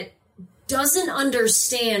that doesn't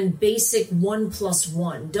understand basic 1 plus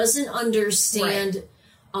 1, doesn't understand,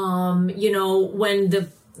 when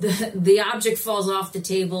the object falls off the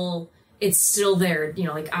table, it's still there,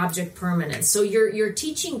 like object permanence. So you're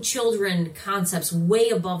teaching children concepts way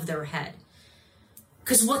above their head.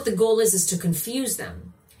 Because what the goal is to confuse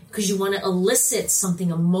them. Because you want to elicit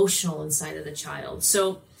something emotional inside of the child.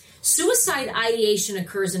 So suicide ideation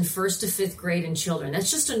occurs in 1st to 5th grade in children.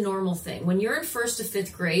 That's just a normal thing. When you're in 1st to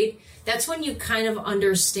 5th grade, that's when you kind of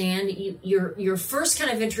understand, you're first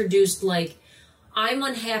kind of introduced like, I'm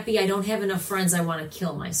unhappy, I don't have enough friends, I want to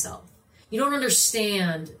kill myself. You don't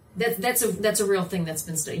understand, that's a real thing that's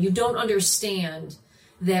been studied. You don't understand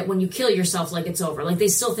that when you kill yourself, like it's over. Like they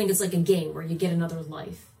still think it's like a game where you get another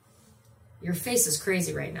life. Your face is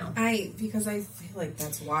crazy right now. Because I feel like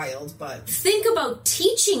that's wild, but... Think about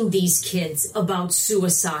teaching these kids about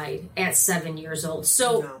suicide at 7 years old.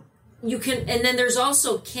 So you can, and then there's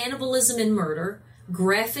also cannibalism and murder,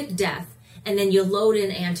 graphic death, and then you load in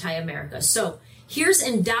anti-America. So here's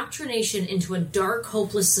indoctrination into a dark,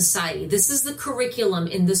 hopeless society. This is the curriculum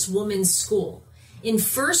in this woman's school. In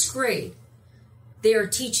 1st grade, they are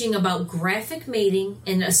teaching about graphic mating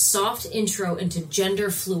and a soft intro into gender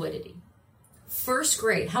fluidity. 1st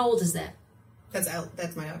grade. How old is that?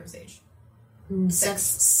 That's my daughter's age.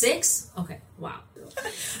 6? Okay. Wow.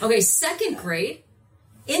 Okay, 2nd grade.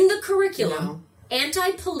 In the curriculum,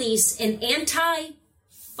 anti-police and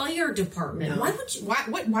anti-fire department. No. Why would you?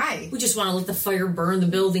 Why? We just want to let the fire burn the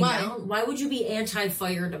building down. Why would you be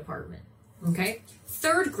anti-fire department? Okay.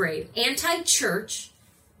 3rd grade, anti-church,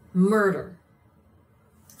 murder.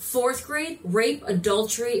 4th grade, rape,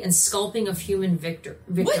 adultery, and sculping of human victims.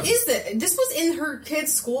 What is this? This was in her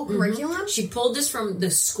kid's school curriculum? She pulled this from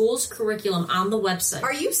the school's curriculum on the website.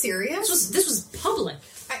 Are you serious? This was public.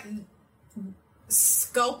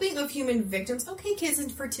 Sculping of human victims. Okay, kids,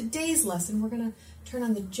 and for today's lesson, we're going to turn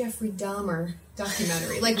on the Jeffrey Dahmer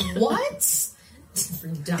documentary. Like, what?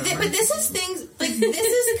 But this is things, like, this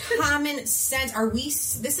is common sense.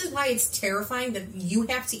 This is why it's terrifying that you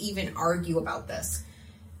have to even argue about this.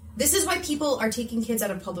 This is why people are taking kids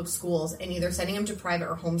out of public schools and either sending them to private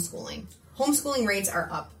or homeschooling. Homeschooling rates are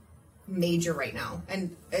up major right now,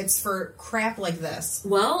 and it's for crap like this.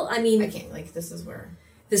 Well, I mean... I can't, like, this is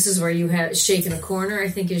where you have shaken a corner, I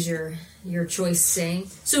think is your choice saying.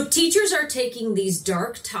 So teachers are taking these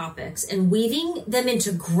dark topics and weaving them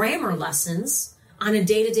into grammar lessons on a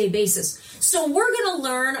day-to-day basis. So we're going to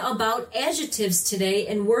learn about adjectives today,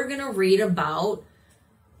 and we're going to read about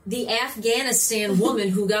the Afghanistan woman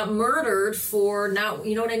who got murdered for not,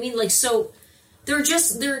 you know what I mean? Like, so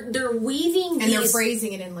they're weaving and these they're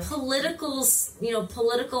phrasing it in like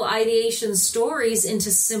political ideation stories into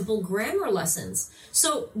simple grammar lessons.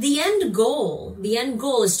 So the end goal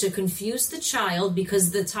is to confuse the child because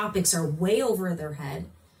the topics are way over their head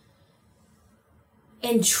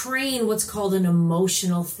and train what's called an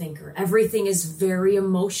emotional thinker. Everything is very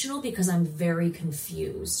emotional because I'm very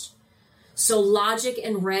confused. So logic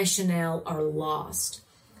and rationale are lost.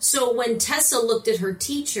 So when Tessa looked at her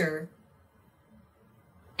teacher,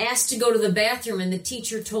 asked to go to the bathroom, and the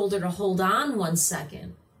teacher told her to hold on 1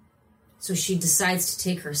 second. So she decides to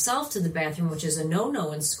take herself to the bathroom, which is a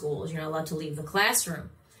no-no in schools. You're not allowed to leave the classroom.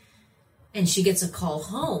 And she gets a call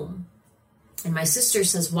home. And my sister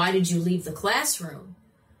says, "Why did you leave the classroom?"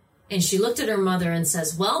 And she looked at her mother and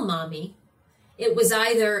says, "Well, Mommy, it was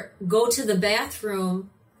either go to the bathroom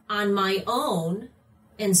on my own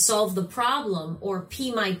and solve the problem or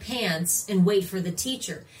pee my pants and wait for the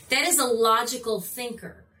teacher." That is a logical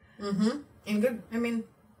thinker. Mm-hmm. And good. I mean,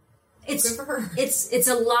 good for her. It's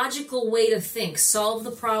a logical way to think. Solve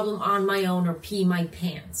the problem on my own or pee my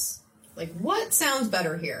pants. Like, what sounds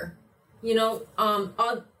better here?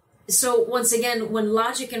 So once again, when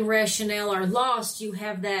logic and rationale are lost, you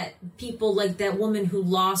have that people like that woman who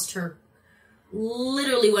lost her,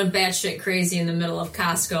 literally went batshit crazy in the middle of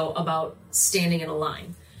Costco about standing in a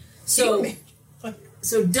line. So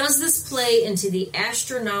does this play into the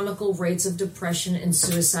astronomical rates of depression and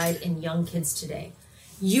suicide in young kids today?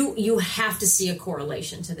 You have to see a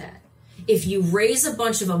correlation to that. If you raise a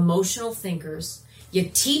bunch of emotional thinkers, you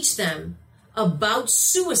teach them about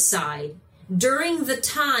suicide during the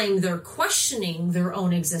time they're questioning their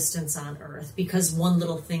own existence on Earth because one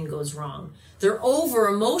little thing goes wrong. They're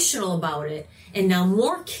over-emotional about it, and now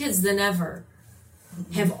more kids than ever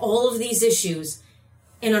have all of these issues,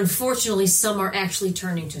 and unfortunately some are actually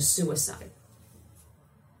turning to suicide.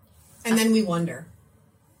 And then we wonder.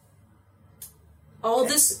 All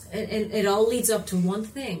this, and it all leads up to one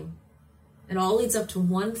thing. It all leads up to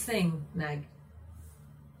one thing, Meg.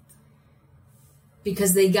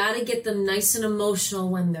 Because they got to get them nice and emotional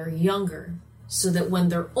when they're younger, so that when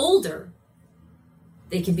they're older,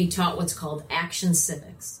 they can be taught what's called action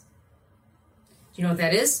civics. Do you know what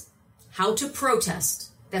that is? How to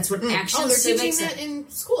protest That's what action they're civics. teaching that in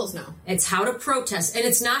schools now. It's how to protest, and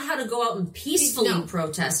it's not how to go out and peacefully No.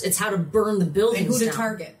 protest. It's how to burn the buildings And who to down.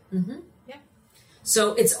 target. Mm-hmm. Yeah.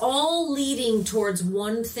 So it's all leading towards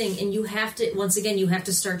one thing, and you have to, once again, you have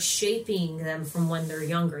to start shaping them from when they're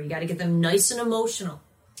younger. You got to get them nice and emotional.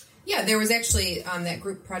 Yeah, there was actually that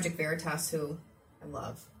group Project Veritas, who I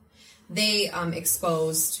love. They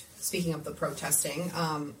exposed, speaking of the protesting,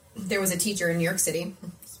 there was a teacher in New York City,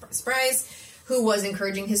 surprise, who was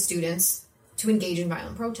encouraging his students to engage in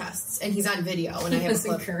violent protests. And he's on video. And I have a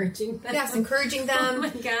clip. Encouraging them? Yes, encouraging them. Oh, my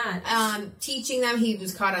God. Teaching them. He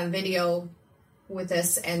was caught on video with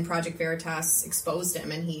this, and Project Veritas exposed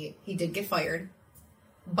him, and he did get fired.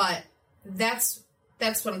 But that's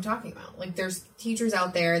what I'm talking about. Like, there's teachers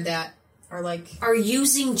out there that are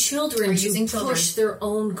using children push their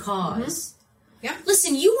own cause. Mm-hmm. Yeah.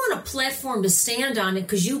 Listen, you want a platform to stand on it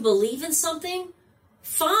because you believe in something?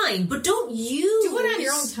 Fine, but don't use... Do it on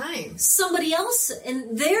your own time. Somebody else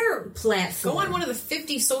and their platform. Go on one of the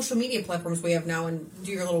 50 social media platforms we have now and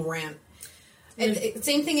do your little rant. And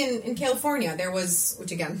same thing in California. There was,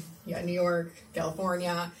 which again, New York,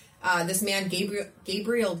 California, this man,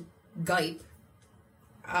 Gabriel Gipe,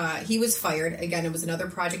 he was fired. Again, it was another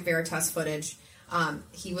Project Veritas footage.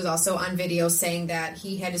 He was also on video saying that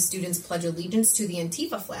he had his students pledge allegiance to the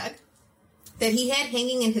Antifa flag that he had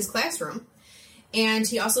hanging in his classroom. And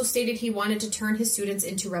he also stated he wanted to turn his students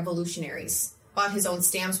into revolutionaries. Bought his own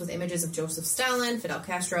stamps with images of Joseph Stalin, Fidel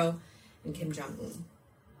Castro, and Kim Jong-un.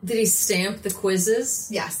 Did he stamp the quizzes?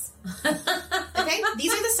 Yes. Okay,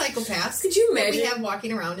 these are the psychopaths. Could you imagine? That we have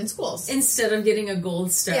walking around in schools. Instead of getting a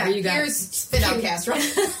gold star, you got... here's Fidel Castro.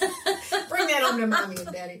 Bring that home to mommy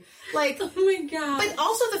and daddy. Like, oh my God. But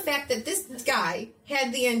also the fact that this guy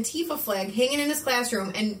had the Antifa flag hanging in his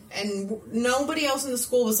classroom, and nobody else in the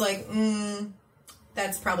school was like,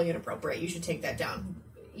 that's probably inappropriate. You should take that down.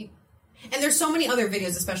 And there's so many other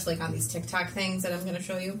videos, especially like on these TikTok things that I'm going to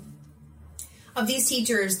show you, of these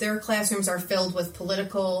teachers. Their classrooms are filled with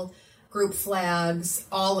political group flags,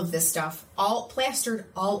 all of this stuff, all plastered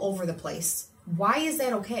all over the place. Why is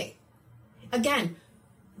that okay? Again,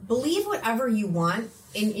 believe whatever you want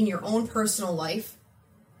in your own personal life,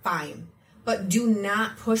 fine. But do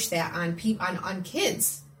not push that on on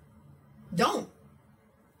kids. Don't.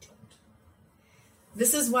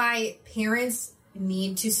 This is why parents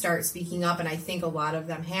need to start speaking up, and I think a lot of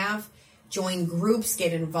them have. Join groups,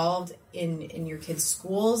 get involved in your kids'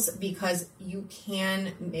 schools, because you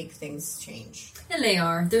can make things change. And they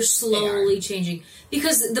are. They're slowly changing.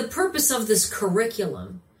 Because the purpose of this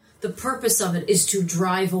curriculum, the purpose of it is to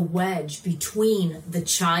drive a wedge between the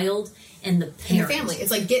child and the parent. And the family.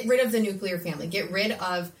 It's like, get rid of the nuclear family. Get rid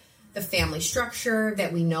of the family structure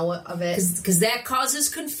that we know of it. Because that causes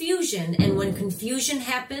confusion. And when confusion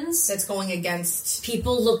happens... That's going against...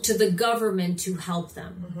 People look to the government to help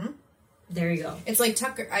them. Mm-hmm. There you go. It's like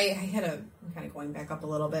Tucker... I'm kind of going back up a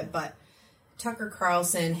little bit, but Tucker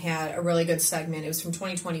Carlson had a really good segment. It was from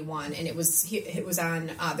 2021, and it was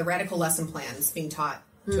on the radical lesson plans being taught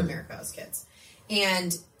to America's kids.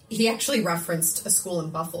 And he actually referenced a school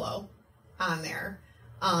in Buffalo on there.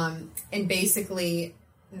 And basically,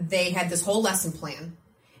 they had this whole lesson plan.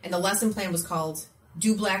 And the lesson plan was called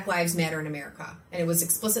Do Black Lives Matter in America? And it was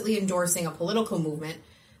explicitly endorsing a political movement,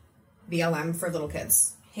 BLM, for little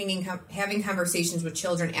kids. Having conversations with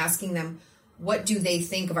children, asking them, what do they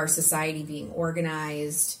think of our society being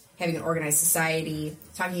organized, having an organized society,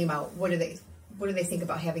 talking about what do they think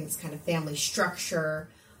about having this kind of family structure,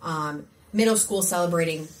 middle school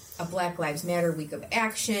celebrating a Black Lives Matter week of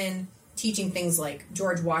action, teaching things like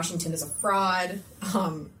George Washington is a fraud,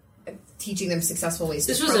 teaching them successful ways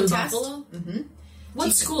to protest. This was in Buffalo? Mm-hmm.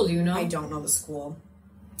 What school do you know? I don't know the school.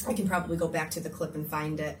 I can probably go back to the clip and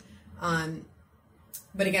find it.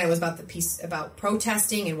 But again, it was about the piece about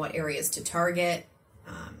protesting and what areas to target.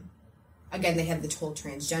 Again, they had the whole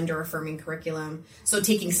transgender affirming curriculum. So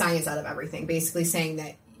taking science out of everything, basically saying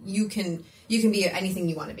that you can be anything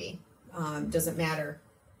you want to be. Doesn't matter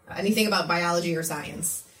anything about biology or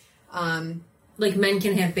science. Like men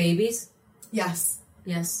can have babies? Yes.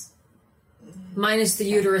 Yes. Minus the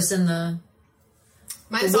uterus and the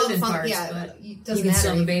women parts. Yeah, but it doesn't you can matter.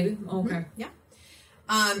 still have a baby? Okay. Mm-hmm. Yeah.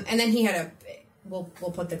 And then he had we'll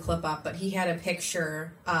put the clip up, but he had a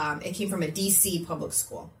picture. It came from a DC public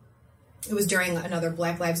school. It was during another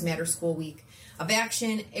Black Lives Matter school week of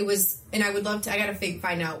action. It was, and I would love to, I got to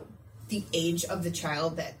find out the age of the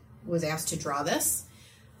child that was asked to draw this.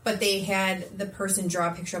 But they had the person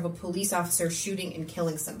draw a picture of a police officer shooting and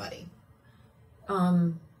killing somebody.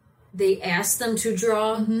 They asked them to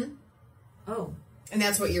draw? Mm-hmm. Oh. And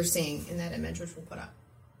that's what you're seeing in that image, which we'll put up.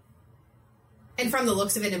 And from the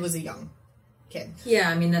looks of it, it was a young kid. Yeah,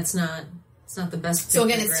 I mean, it's not the best. So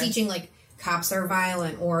again, it's teaching, like, cops are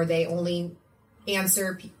violent, or they only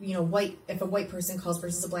answer, white, if a white person calls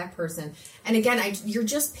versus a black person. And again, you're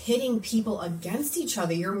just pitting people against each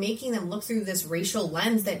other. You're making them look through this racial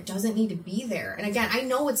lens that doesn't need to be there. And again, I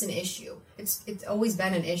know it's an issue. It's always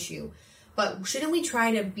been an issue. But shouldn't we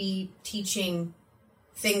try to be teaching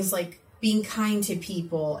things like being kind to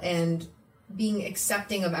people and being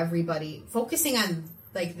accepting of everybody, focusing on,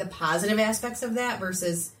 like, the positive aspects of that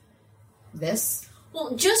versus this?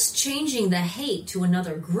 Well, just changing the hate to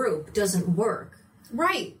another group doesn't work.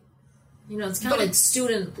 Right. It's kind of like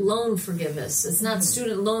student loan forgiveness. It's not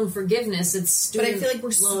student loan forgiveness, it's student but I feel like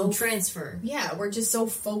we're loan transfer. Yeah, we're just so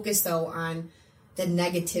focused, though, on the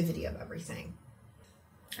negativity of everything.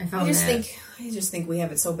 I just think we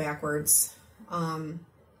have it so backwards. And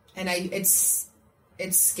it's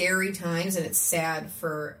scary times, and it's sad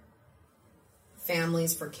for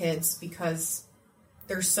families, for kids, because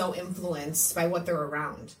they're so influenced by what they're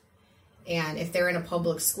around. And if they're in a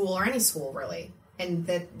public school, or any school really, and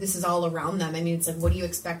that this is all around them, I mean, it's like, what do you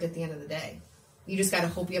expect at the end of the day? You just got to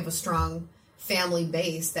hope you have a strong family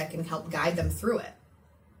base that can help guide them through it.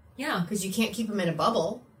 Yeah. Because you can't keep them in a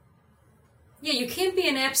bubble. Yeah, you can't be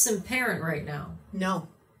an absent parent right now. No.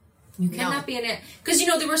 You cannot be because,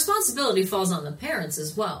 the responsibility falls on the parents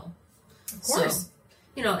as well. Of course. So,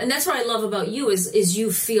 and that's what I love about you is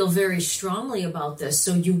you feel very strongly about this,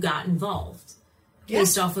 so you got involved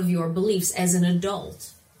based off of your beliefs as an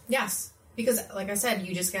adult. Yes, because like I said,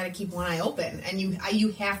 you just got to keep one eye open, and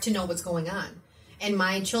you have to know what's going on. And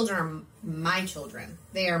my children are my children;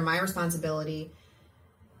 they are my responsibility,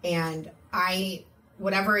 and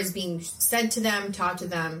whatever is being said to them, taught to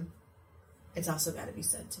them, it's also got to be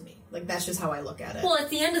said to me. Like, that's just how I look at it. Well, at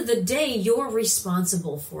the end of the day, you're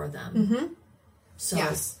responsible for them. Mm-hmm. So,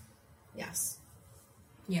 yes.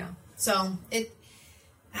 Yeah. So,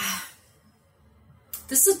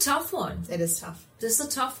 this is a tough one. It is tough. This is a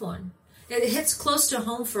tough one. It hits close to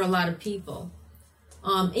home for a lot of people.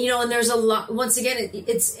 And there's a lot, once again,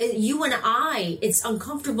 you and I, it's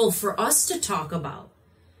uncomfortable for us to talk about.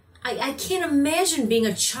 I can't imagine being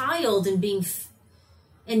a child and being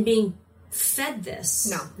fed this.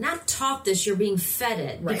 No. Not taught this, you're being fed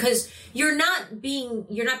it. Right. Because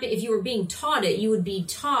if you were being taught it, you would be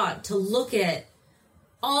taught to look at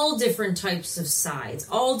all different types of sides,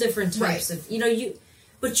 all different types of,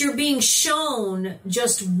 but you're being shown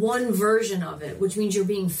just one version of it, which means you're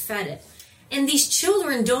being fed it. And these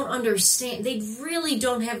children don't understand, they really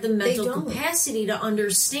don't have the mental capacity to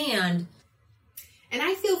understand. And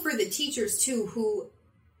I feel for the teachers, too, who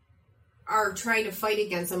are trying to fight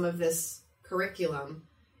against some of this curriculum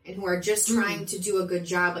and who are just trying to do a good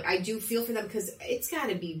job. Like, I do feel for them, because it's got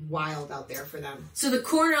to be wild out there for them. So the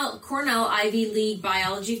Cornell Ivy League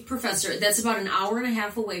biology professor, that's about an hour and a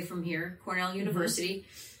half away from here, Cornell University.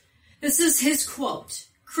 This is his quote.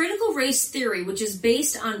 Critical race theory, which is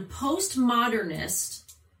based on postmodernist,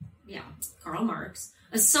 Karl Marx,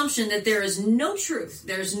 assumption that there is no truth.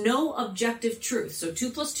 There's no objective truth. So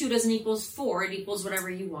 2 + 2 doesn't equal 4. It equals whatever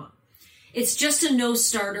you want. It's just a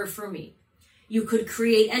no-starter for me. You could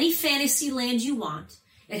create any fantasy land you want.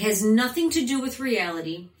 It has nothing to do with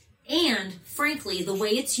reality. And, frankly, the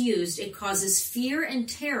way it's used, it causes fear and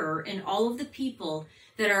terror in all of the people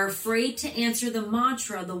that are afraid to answer the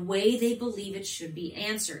mantra the way they believe it should be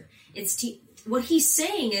answered. What he's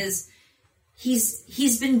saying is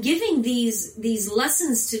he's been giving these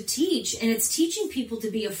lessons to teach, and it's teaching people to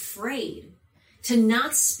be afraid, to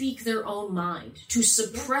not speak their own mind, to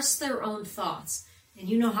suppress their own thoughts. And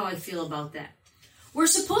you know how I feel about that. We're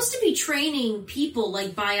supposed to be training people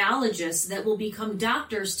like biologists that will become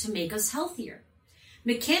doctors to make us healthier.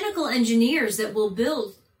 Mechanical engineers that will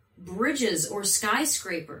build bridges or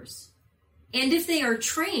skyscrapers. And if they are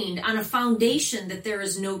trained on a foundation that there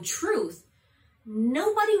is no truth,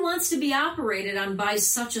 nobody wants to be operated on by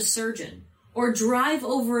such a surgeon or drive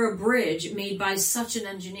over a bridge made by such an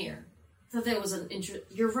engineer. I thought that was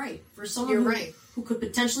you're right. For someone who could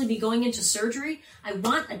potentially be going into surgery, I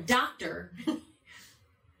want a doctor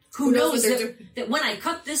who knows that when I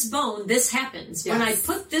cut this bone, this happens. Yes. When I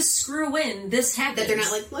put this screw in, this happens. That they're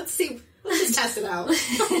not like, let's just test it out.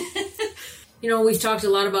 We've talked a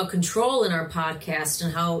lot about control in our podcast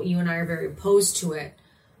and how you and I are very opposed to it.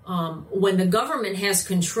 When the government has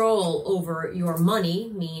control over your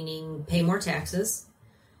money, meaning pay more taxes,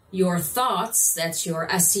 your thoughts, that's your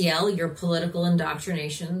SEL, your political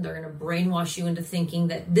indoctrination, they're going to brainwash you into thinking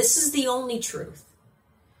that this is the only truth.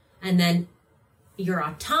 And then your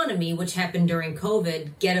autonomy, which happened during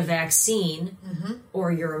COVID, get a vaccine,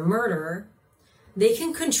 or you're a murderer. They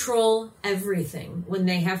can control everything when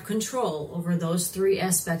they have control over those three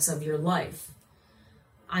aspects of your life.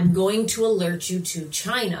 I'm going to alert you to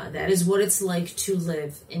China. That is what it's like to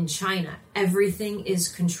live in China. Everything is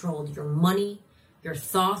controlled. Your money, your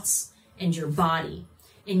thoughts, and your body.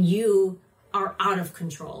 And you are out of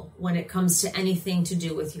control when it comes to anything to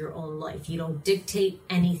do with your own life. You don't dictate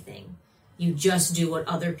anything. You just do what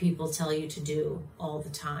other people tell you to do all the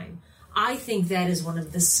time. I think that is one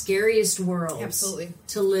of the scariest worlds Absolutely.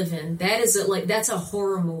 to live in. That's a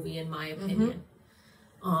horror movie in my opinion.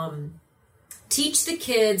 Teach the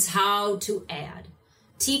kids how to add.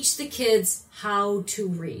 Teach the kids how to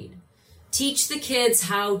read. Teach the kids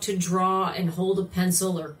how to draw and hold a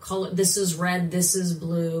pencil or color. This is red, this is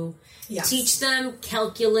blue. Yes. Teach them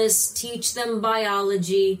calculus. Teach them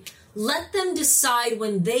biology. Let them decide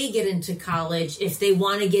when they get into college if they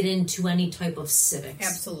want to get into any type of civics.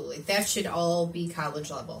 Absolutely. That should all be college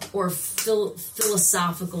level. Or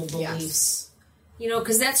philosophical beliefs. Yes. You know,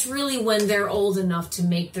 because that's really when they're old enough to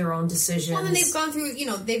make their own decisions. Well, and they've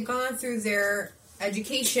gone through their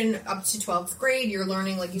education up to 12th grade. You're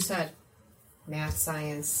learning, like you said, math,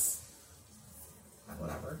 science,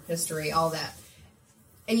 whatever, history, all that.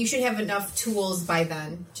 And you should have enough tools by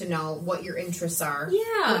then to know what your interests are,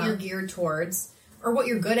 what you're geared towards, or what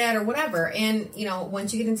you're good at, or whatever. And,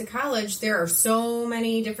 once you get into college, there are so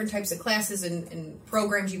many different types of classes and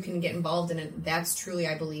programs you can get involved in. And that's truly,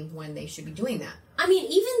 I believe, when they should be doing that. I mean,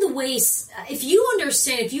 even the ways, if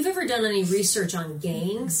you've ever done any research on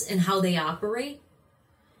gangs and how they operate,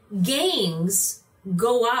 gangs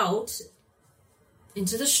go out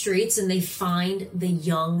into the streets and they find the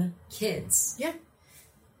young kids. Yeah.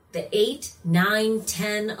 The 8, 9,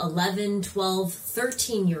 10, 11, 12,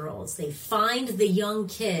 13-year-olds. They find the young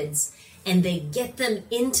kids and they get them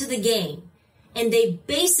into the gang. And they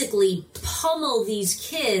basically pummel these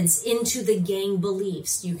kids into the gang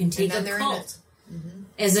beliefs. You can take a cult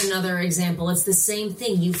as another example. It's the same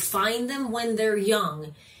thing. You find them when they're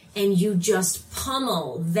young and you just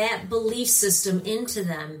pummel that belief system into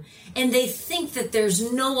them. And they think that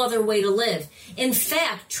there's no other way to live. In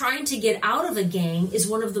fact, trying to get out of a gang is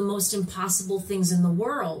one of the most impossible things in the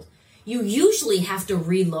world. You usually have to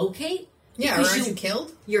relocate. Yeah, or aren't you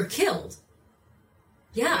killed? You're killed.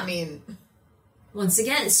 Yeah. I mean... Once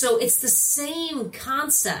again, so it's the same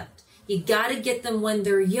concept. You got to get them when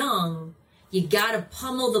they're young. You got to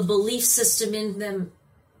pummel the belief system in them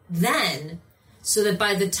then, so that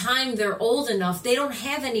by the time they're old enough, they don't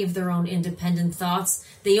have any of their own independent thoughts.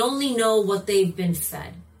 They only know what they've been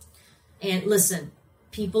fed. And listen,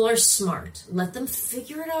 people are smart. Let them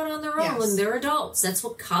figure it out on their own when they're adults. That's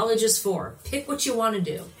what college is for. Pick what you want to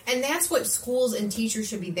do. And that's what schools and teachers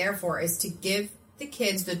should be there for, is to give the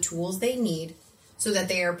kids the tools they need so that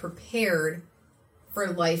they are prepared for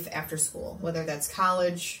life after school, whether that's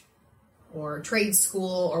college or trade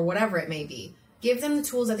school or whatever it may be. Give them the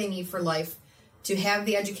tools that they need for life to have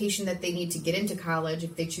the education that they need to get into college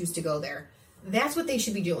if they choose to go there. That's what they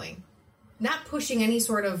should be doing. Not pushing any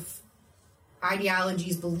sort of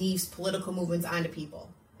ideologies, beliefs, political movements onto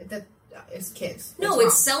people. It's kids. No,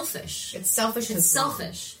 it's selfish. It's selfish and it's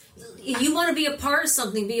selfish. You want to be a part of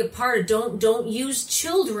something, be a part of. Don't use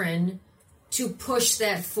children to push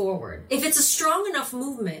that forward. If it's a strong enough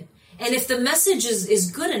movement, and if the message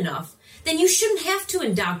is good enough, then you shouldn't have to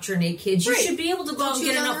indoctrinate kids. You should be able to go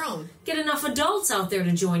and get enough adults out there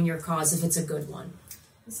to join your cause if it's a good one.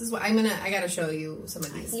 This is what I gotta show you some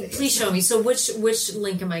of these videos. Please show me. So which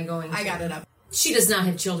link am I going to? I got it up. She does not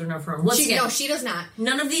have children of her own. No, she does not.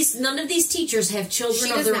 None of these teachers have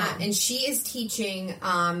children of their own. She does not, and she is teaching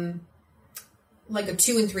like a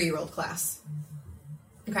 2 and 3-year-old class.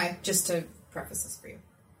 Okay, just to preface this for you.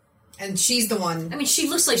 And she's the one... I mean, she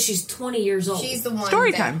looks like she's 20 years old. She's the one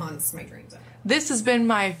Story that time. haunts my dreams. This has been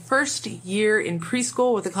my first year in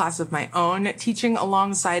preschool with a class of my own, teaching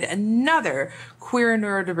alongside another queer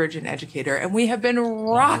neurodivergent educator, and we have been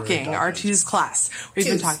rocking our twos class. We've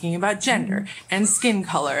been talking about gender and skin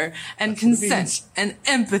color and consent and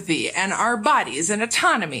empathy and our bodies and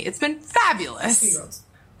autonomy. It's been fabulous.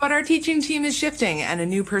 But our teaching team is shifting and a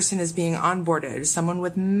new person is being onboarded, someone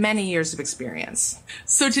with many years of experience.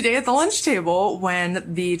 So today at the lunch table,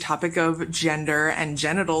 when the topic of gender and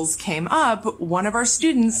genitals came up, one of our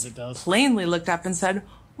students plainly looked up and said,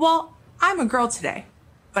 "Well, I'm a girl today,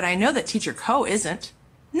 but I know that teacher Co isn't.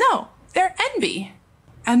 No, they're NB."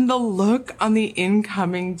 And the look on the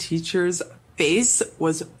incoming teacher's face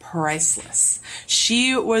was priceless.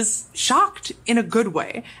 She was shocked in a good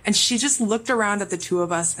way, and she just looked around at the two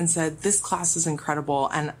of us and said, "This class is incredible,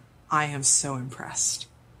 and I am so impressed."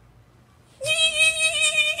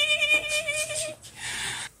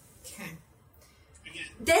 Okay.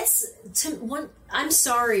 That's I'm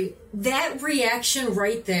sorry. That reaction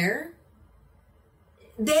right there,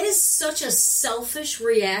 that is such a selfish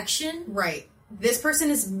reaction. Right. This person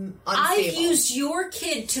is unstable. I've used your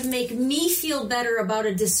kid to make me feel better about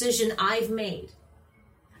a decision I've made.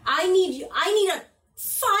 I need a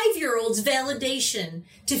 5-year-old's validation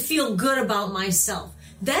to feel good about myself.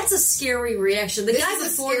 That's a scary reaction. The guy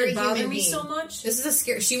before that bothered me so much. This is a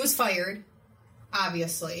scary. She was fired,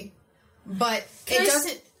 obviously, but it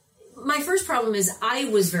doesn't. My first problem is I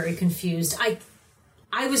was very confused.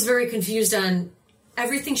 I was very confused on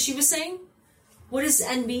everything she was saying. What is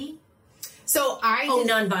NB? So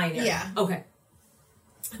non-binary. Yeah. Okay.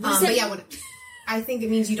 But yeah, I think it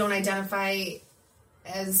means you don't identify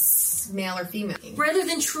as male or female. Rather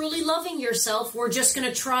than truly loving yourself, we're just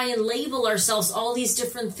going to try and label ourselves all these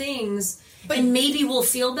different things, and maybe we'll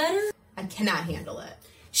feel better. I cannot handle it.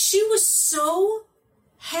 She was so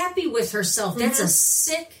happy with herself. That's a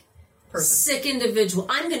sick individual.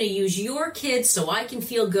 I'm going to use your kid so I can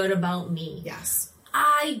feel good about me. Yes.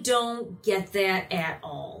 I don't get that at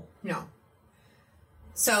all. No.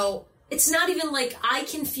 So it's not even like I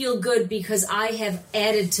can feel good because I have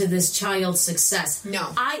added to this child's success.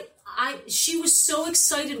 No. She was so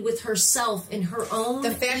excited with herself and her own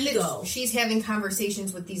the fact ego. That she's having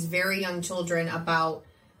conversations with these very young children about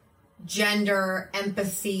gender,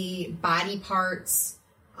 empathy, body parts,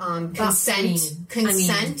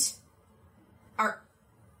 consent. Are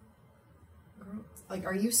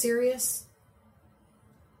you serious?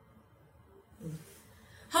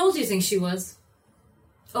 How old do you think she was?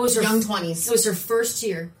 Oh, it was her young 20s. It was her first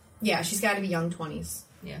year. Yeah, she's got to be young 20s.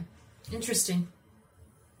 Yeah, interesting.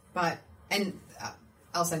 But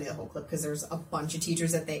I'll send you the whole clip because there's a bunch of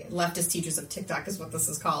teachers leftist teachers of TikTok is what this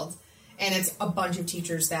is called, and it's a bunch of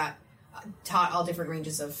teachers that taught all different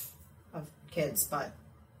ranges of kids, but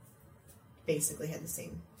basically had the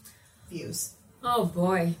same views. Oh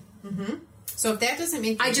boy. Mm-hmm. So if that doesn't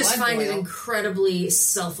make I just find it incredibly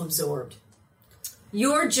self-absorbed.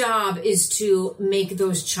 Your job is to make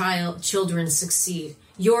those children succeed.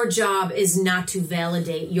 Your job is not to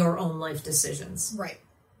validate your own life decisions. Right.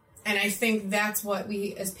 And I think that's what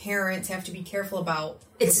we as parents have to be careful about.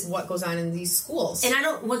 It's what goes on in these schools. And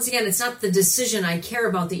once again, it's not the decision I care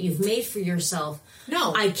about that you've made for yourself.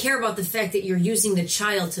 No. I care about the fact that you're using the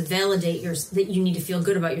child to validate that you need to feel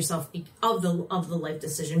good about yourself of the life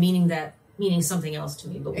decision, meaning something else to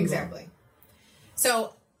me. But exactly.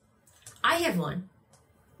 So I have one.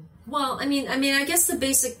 Well, I mean, I guess the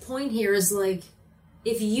basic point here is like,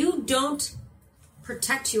 if you don't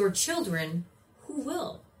protect your children, who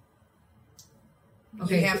will?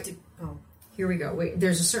 Okay, you have to. Oh, here we go. Wait,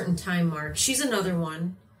 there's a certain time mark. She's another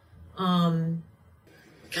one. God,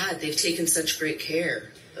 they've taken such great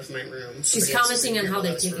care of my room. She's commenting on how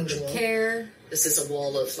they've taken good care. This is a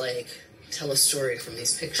wall of tell a story from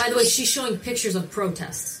these pictures. By the way, she's showing pictures of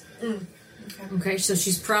protests. Okay, so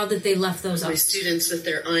she's proud that they left those up. My students with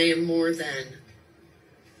their I am more than.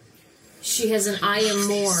 She has an I am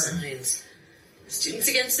more. Signs. Students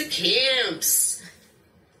against the camps.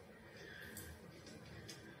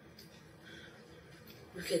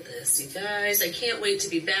 Look at this, you guys. I can't wait to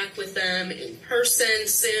be back with them in person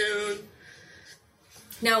soon.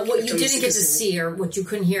 Now, what you didn't get to see or what you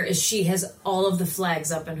couldn't hear is she has all of the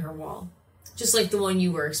flags up in her wall. Just like the one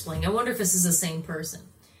you were explaining. I wonder if this is the same person.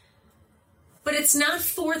 But it's not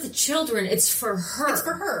for the children, it's for her. It's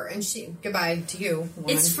for her, and goodbye to you.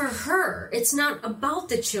 Woman. It's for her. It's not about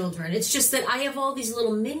the children. It's just that I have all these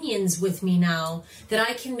little minions with me now that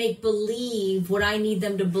I can make believe what I need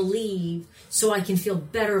them to believe so I can feel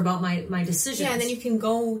better about my decisions. Yeah, and then you can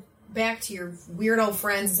go back to your weirdo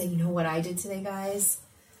friends and say, you know what I did today, guys?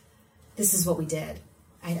 This is what we did.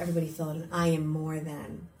 I had everybody fill out an I am more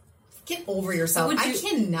than. Get over yourself. I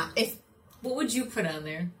cannot. What would you put on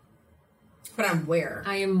there? Put on where?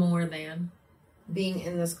 I am more than. Being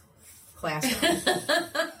in this classroom.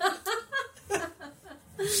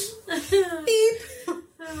 Beep.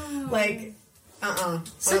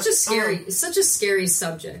 Such a scary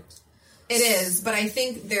subject. It is, but I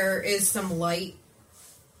think there is some light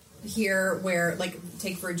here where,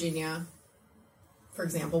 take Virginia, for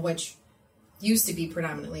example, which used to be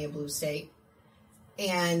predominantly a blue state.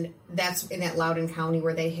 And that's in that Loudoun County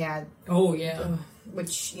where they had... Oh, yeah.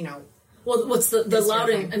 Which, Well, what's the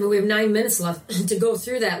Loudoun... I mean, we have 9 minutes left to go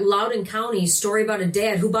through that. Loudoun County story about a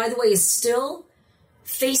dad who, by the way, is still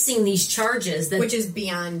facing these charges. Which is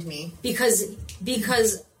beyond me. Because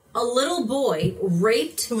a little boy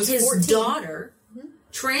raped his 14. Daughter. Mm-hmm.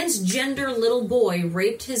 Transgender little boy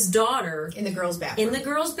raped his daughter. In the girls'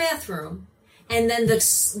 bathroom. And then the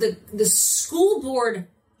school board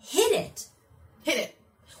hid it.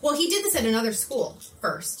 Well, he did this at another school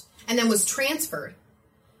first, and then was transferred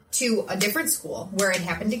to a different school where it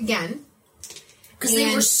happened again. Because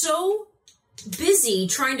they were so busy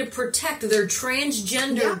trying to protect their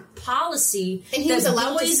transgender policy, and he was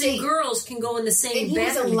allowed boys to stay, and girls can go in the same bathroom.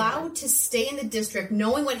 And he was allowed together. to stay in the district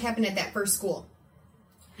knowing what happened at that first school.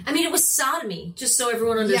 I mean, it was sodomy, just so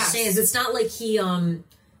everyone understands. Yes. It's not like he,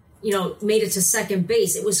 made it to second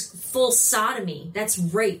base. It was full sodomy. That's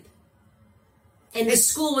rape. And the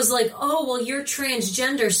school was like, oh, well, you're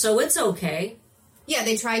transgender, so it's okay. Yeah,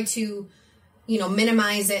 they tried to,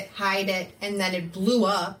 minimize it, hide it, and then it blew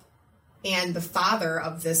up. And the father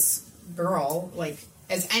of this girl,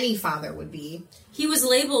 as any father would be. He was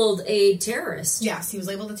labeled a terrorist. Yes, he was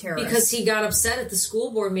labeled a terrorist. Because he got upset at the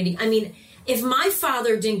school board meeting. I mean, if my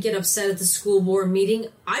father didn't get upset at the school board meeting,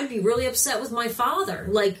 I'd be really upset with my father.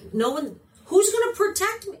 No one, who's going to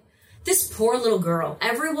protect me? This poor little girl.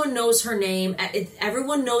 Everyone knows her name.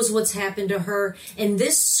 Everyone knows what's happened to her. And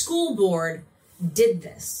this school board did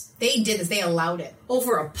this. They did this. They allowed it.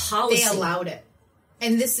 Over a policy. They allowed it.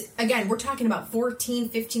 And this, again, we're talking about 14,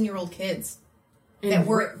 15-year-old kids that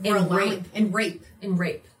were allowed. And rape. And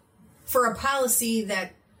rape. For a policy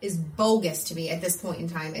that is bogus to me at this point in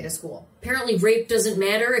time at a school. Apparently rape doesn't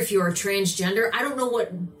matter if you're a transgender. I don't know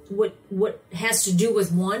what has to do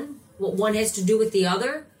with one. What one has to do with the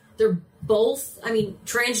other. They're both,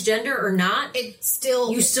 transgender or not.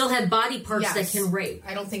 You still have body parts that can rape.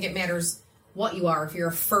 I don't think it matters what you are. If you're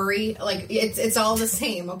a furry, it's all the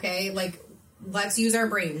same, okay? Let's use our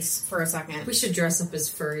brains for a second. We should dress up as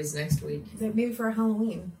furries next week. Maybe for a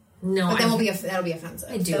Halloween. No, but that'll be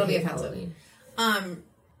offensive. I do. That'll be offensive. Halloween.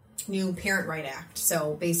 New Parent Right Act.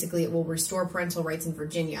 So basically, it will restore parental rights in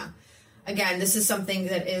Virginia. Again, this is something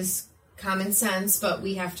that is common sense, but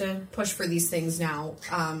we have to push for these things now.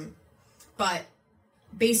 But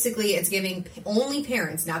basically, it's giving only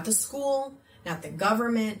parents, not the school, not the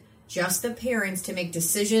government, just the parents, to make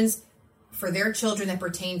decisions for their children that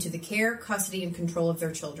pertain to the care, custody, and control of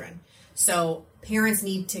their children. So parents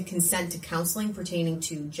need to consent to counseling pertaining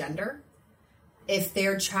to gender. If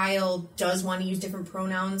their child does want to use different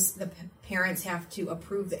pronouns, the parents have to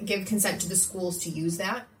give consent to the schools to use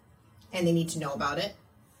that, and they need to know about it.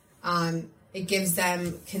 It gives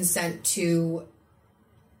them consent to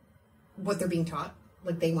what they're being taught.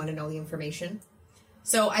 They want to know the information.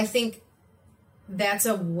 So I think that's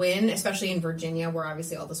a win, especially in Virginia, where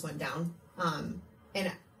obviously all this went down.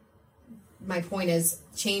 And my point is,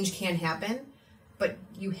 change can happen, but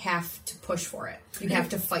you have to push for it. You have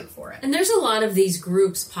to fight for it. And there's a lot of these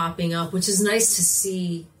groups popping up, which is nice to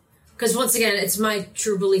see. Because once again, it's my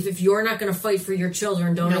true belief, if you're not going to fight for your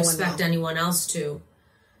children, don't expect anyone else to.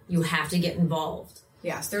 You have to get involved.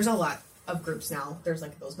 Yes, there's a lot of groups now. There's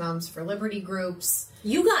those Moms for Liberty groups.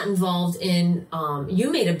 You got involved in,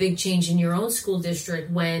 you made a big change in your own school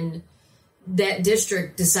district when that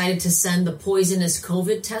district decided to send the poisonous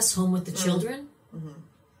COVID test home with the children. Mm-hmm.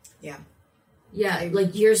 Yeah. Yeah,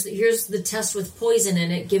 here's the test with poison in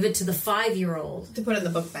it. Give it to the 5-year-old. To put in the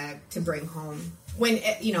book bag to bring home. When,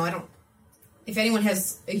 if anyone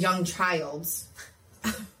has a young child,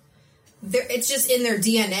 it's just in their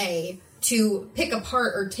DNA to pick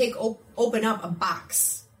apart or open up a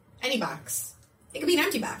box. Any box. It could be an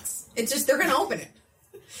empty box. It's just, they're going to open it.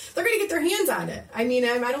 They're going to get their hands on it. I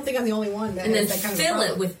don't think I'm the only one that has that kind of problem. And then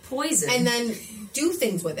fill it with poison. And then do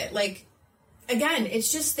things with it. Again,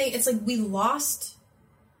 it's just, we lost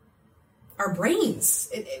our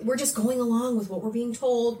brains. We're just going along with what we're being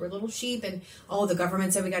told. We're little sheep, and, the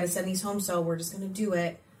government said we got to send these home, so we're just going to do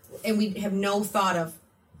it. And we have no thought of,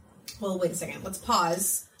 well, wait a second, let's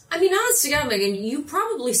pause. Honest to God, Megan, you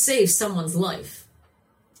probably saved someone's life.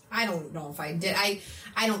 I don't know if I did.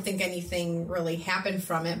 I don't think anything really happened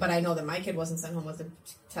from it, but I know that my kid wasn't sent home with a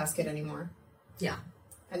test kit anymore. Yeah.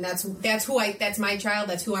 And that's my child,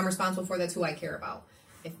 that's who I'm responsible for, that's who I care about.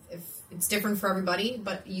 If it's different for everybody,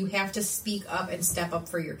 but you have to speak up and step up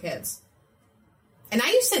for your kids. And I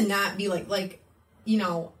used to not be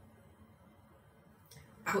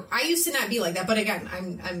I used to not be like that, but again,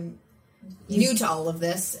 I'm new to all of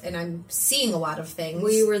this, and I'm seeing a lot of things.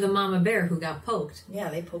 Well, you were the mama bear who got poked. Yeah,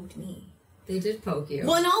 they poked me. They did poke you.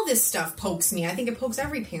 Well, and all this stuff pokes me. I think it pokes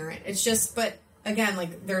every parent. It's just, but again,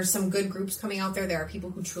 there's some good groups coming out there. There are people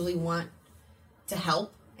who truly want to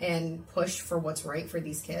help and push for what's right for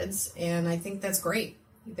these kids, and I think that's great.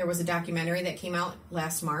 There was a documentary that came out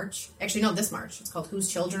last March. Actually, no, this March. It's called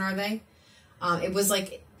Whose Children Are They? It was I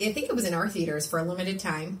think it was in our theaters for a limited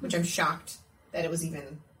time, which I'm shocked that it was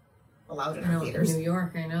even allowed in our theaters. In New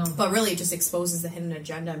York, I know. But really, it just exposes the hidden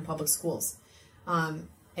agenda in public schools.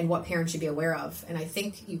 And and what parents should be aware of. And I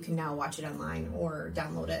think you can now watch it online or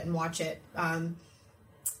download it and watch it. And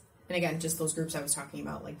again, just those groups I was talking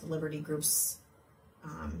about, like the Liberty groups.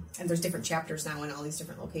 And there's different chapters now in all these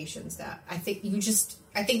different locations that I think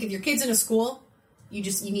if your kid's in a school, you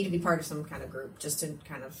need to be part of some kind of group just to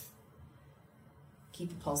kind of keep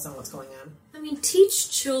a pulse on what's going on. I mean, teach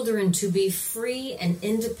children to be free and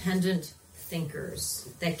independent thinkers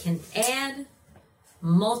that can add,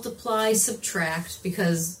 multiply, subtract,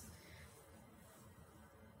 because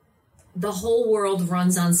the whole world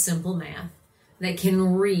runs on simple math, that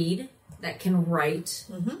can read, that can write.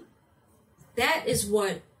 Mm-hmm. That is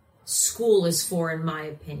what school is for, in my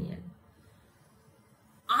opinion.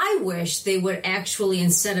 I wish they would actually,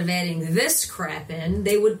 instead of adding this crap in,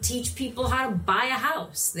 they would teach people how to buy a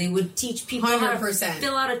house. They would teach people 100%. how to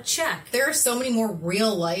fill out a check. There are so many more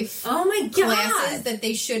real life classes that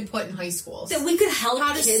they should put in high schools. That we could help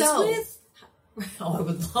how to kids sew. with. Oh, I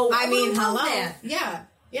would love I mean, love hello. that. Yeah.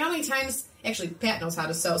 You know how many times... Actually, Pat knows how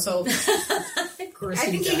to sew, so... Of course I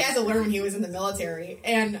think he does. had to learn when he was in the military.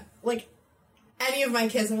 And, like, any of my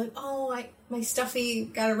kids are like, oh, my stuffy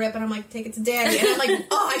got a rip, and I'm like, take it to daddy. And I'm like,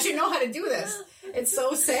 oh, I should know how to do this. It's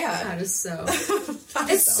so sad. How to sew. How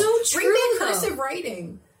to It's sew. so true, Bring back though. cursive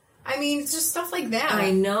writing. I mean, it's just stuff like that.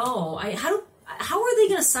 I know. How are they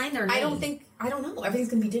going to sign their name? I don't know. Everything's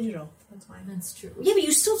going to be digital. That's why. That's true. Yeah, but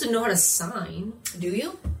you still have to know how to sign. Do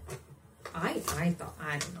you? I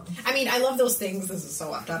don't know. I mean, I love those things. This is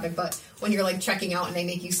so off topic, but when you're, like, checking out and they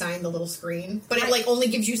make you sign the little screen, but it, like, only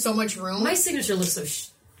gives you so much room. My signature looks so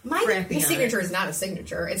My crappy on signature it. is not a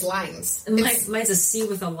signature. It's lines. Mine's a C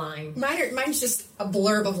with a line. Mine's just a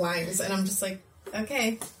blurb of lines, and I'm just like,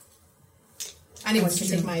 okay. Anyone can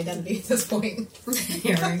take my identity at this point.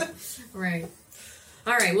 Yeah, right.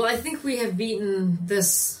 All right. Well, I think we have beaten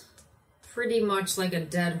this pretty much like a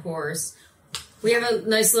dead horse. We have a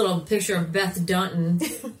nice little picture of Beth Dunton,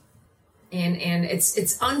 and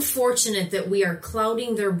it's unfortunate that we are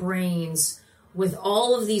clouding their brains with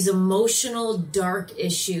all of these emotional, dark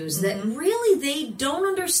issues that really they don't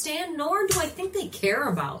understand, nor do I think they care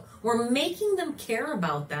about. We're making them care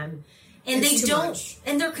about them. And It's they too don't, much.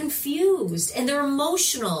 and they're confused, and they're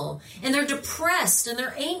emotional, and they're depressed, and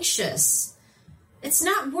they're anxious. It's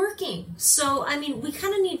not working. So, I mean, we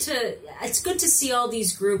kind of need to, it's good to see all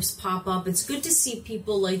these groups pop up. It's good to see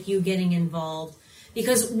people like you getting involved,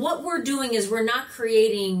 because what we're doing is we're not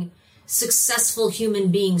creating successful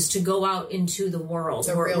human beings to go out into the world.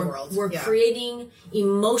 The real world. We're creating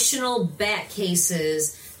emotional bat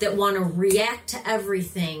cases that want to react to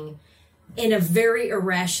everything in a very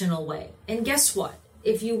irrational way. And guess what?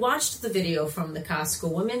 If you watched the video from the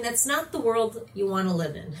Costco women, that's not the world you want to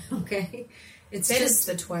live in, okay? It's That just is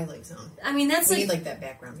the Twilight Zone. I mean, that's We like need, like, that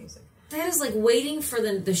background music. that is like waiting for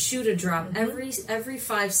the shoe to drop every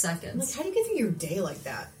 5 seconds. Like, how do you get through your day like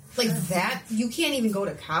that? Like that? You can't even go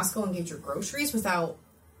to Costco and get your groceries without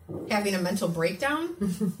having a mental breakdown?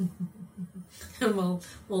 We'll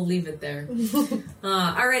leave it there.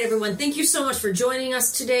 All right, everyone. Thank you so much for joining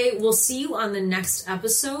us today. We'll see you on the next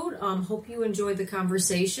episode. Hope you enjoyed the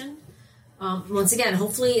conversation. Once again,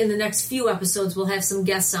 hopefully in the next few episodes, we'll have some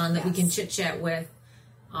guests on that we can chit-chat with.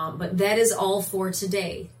 But that is all for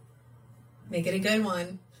today. Make it a good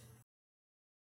one.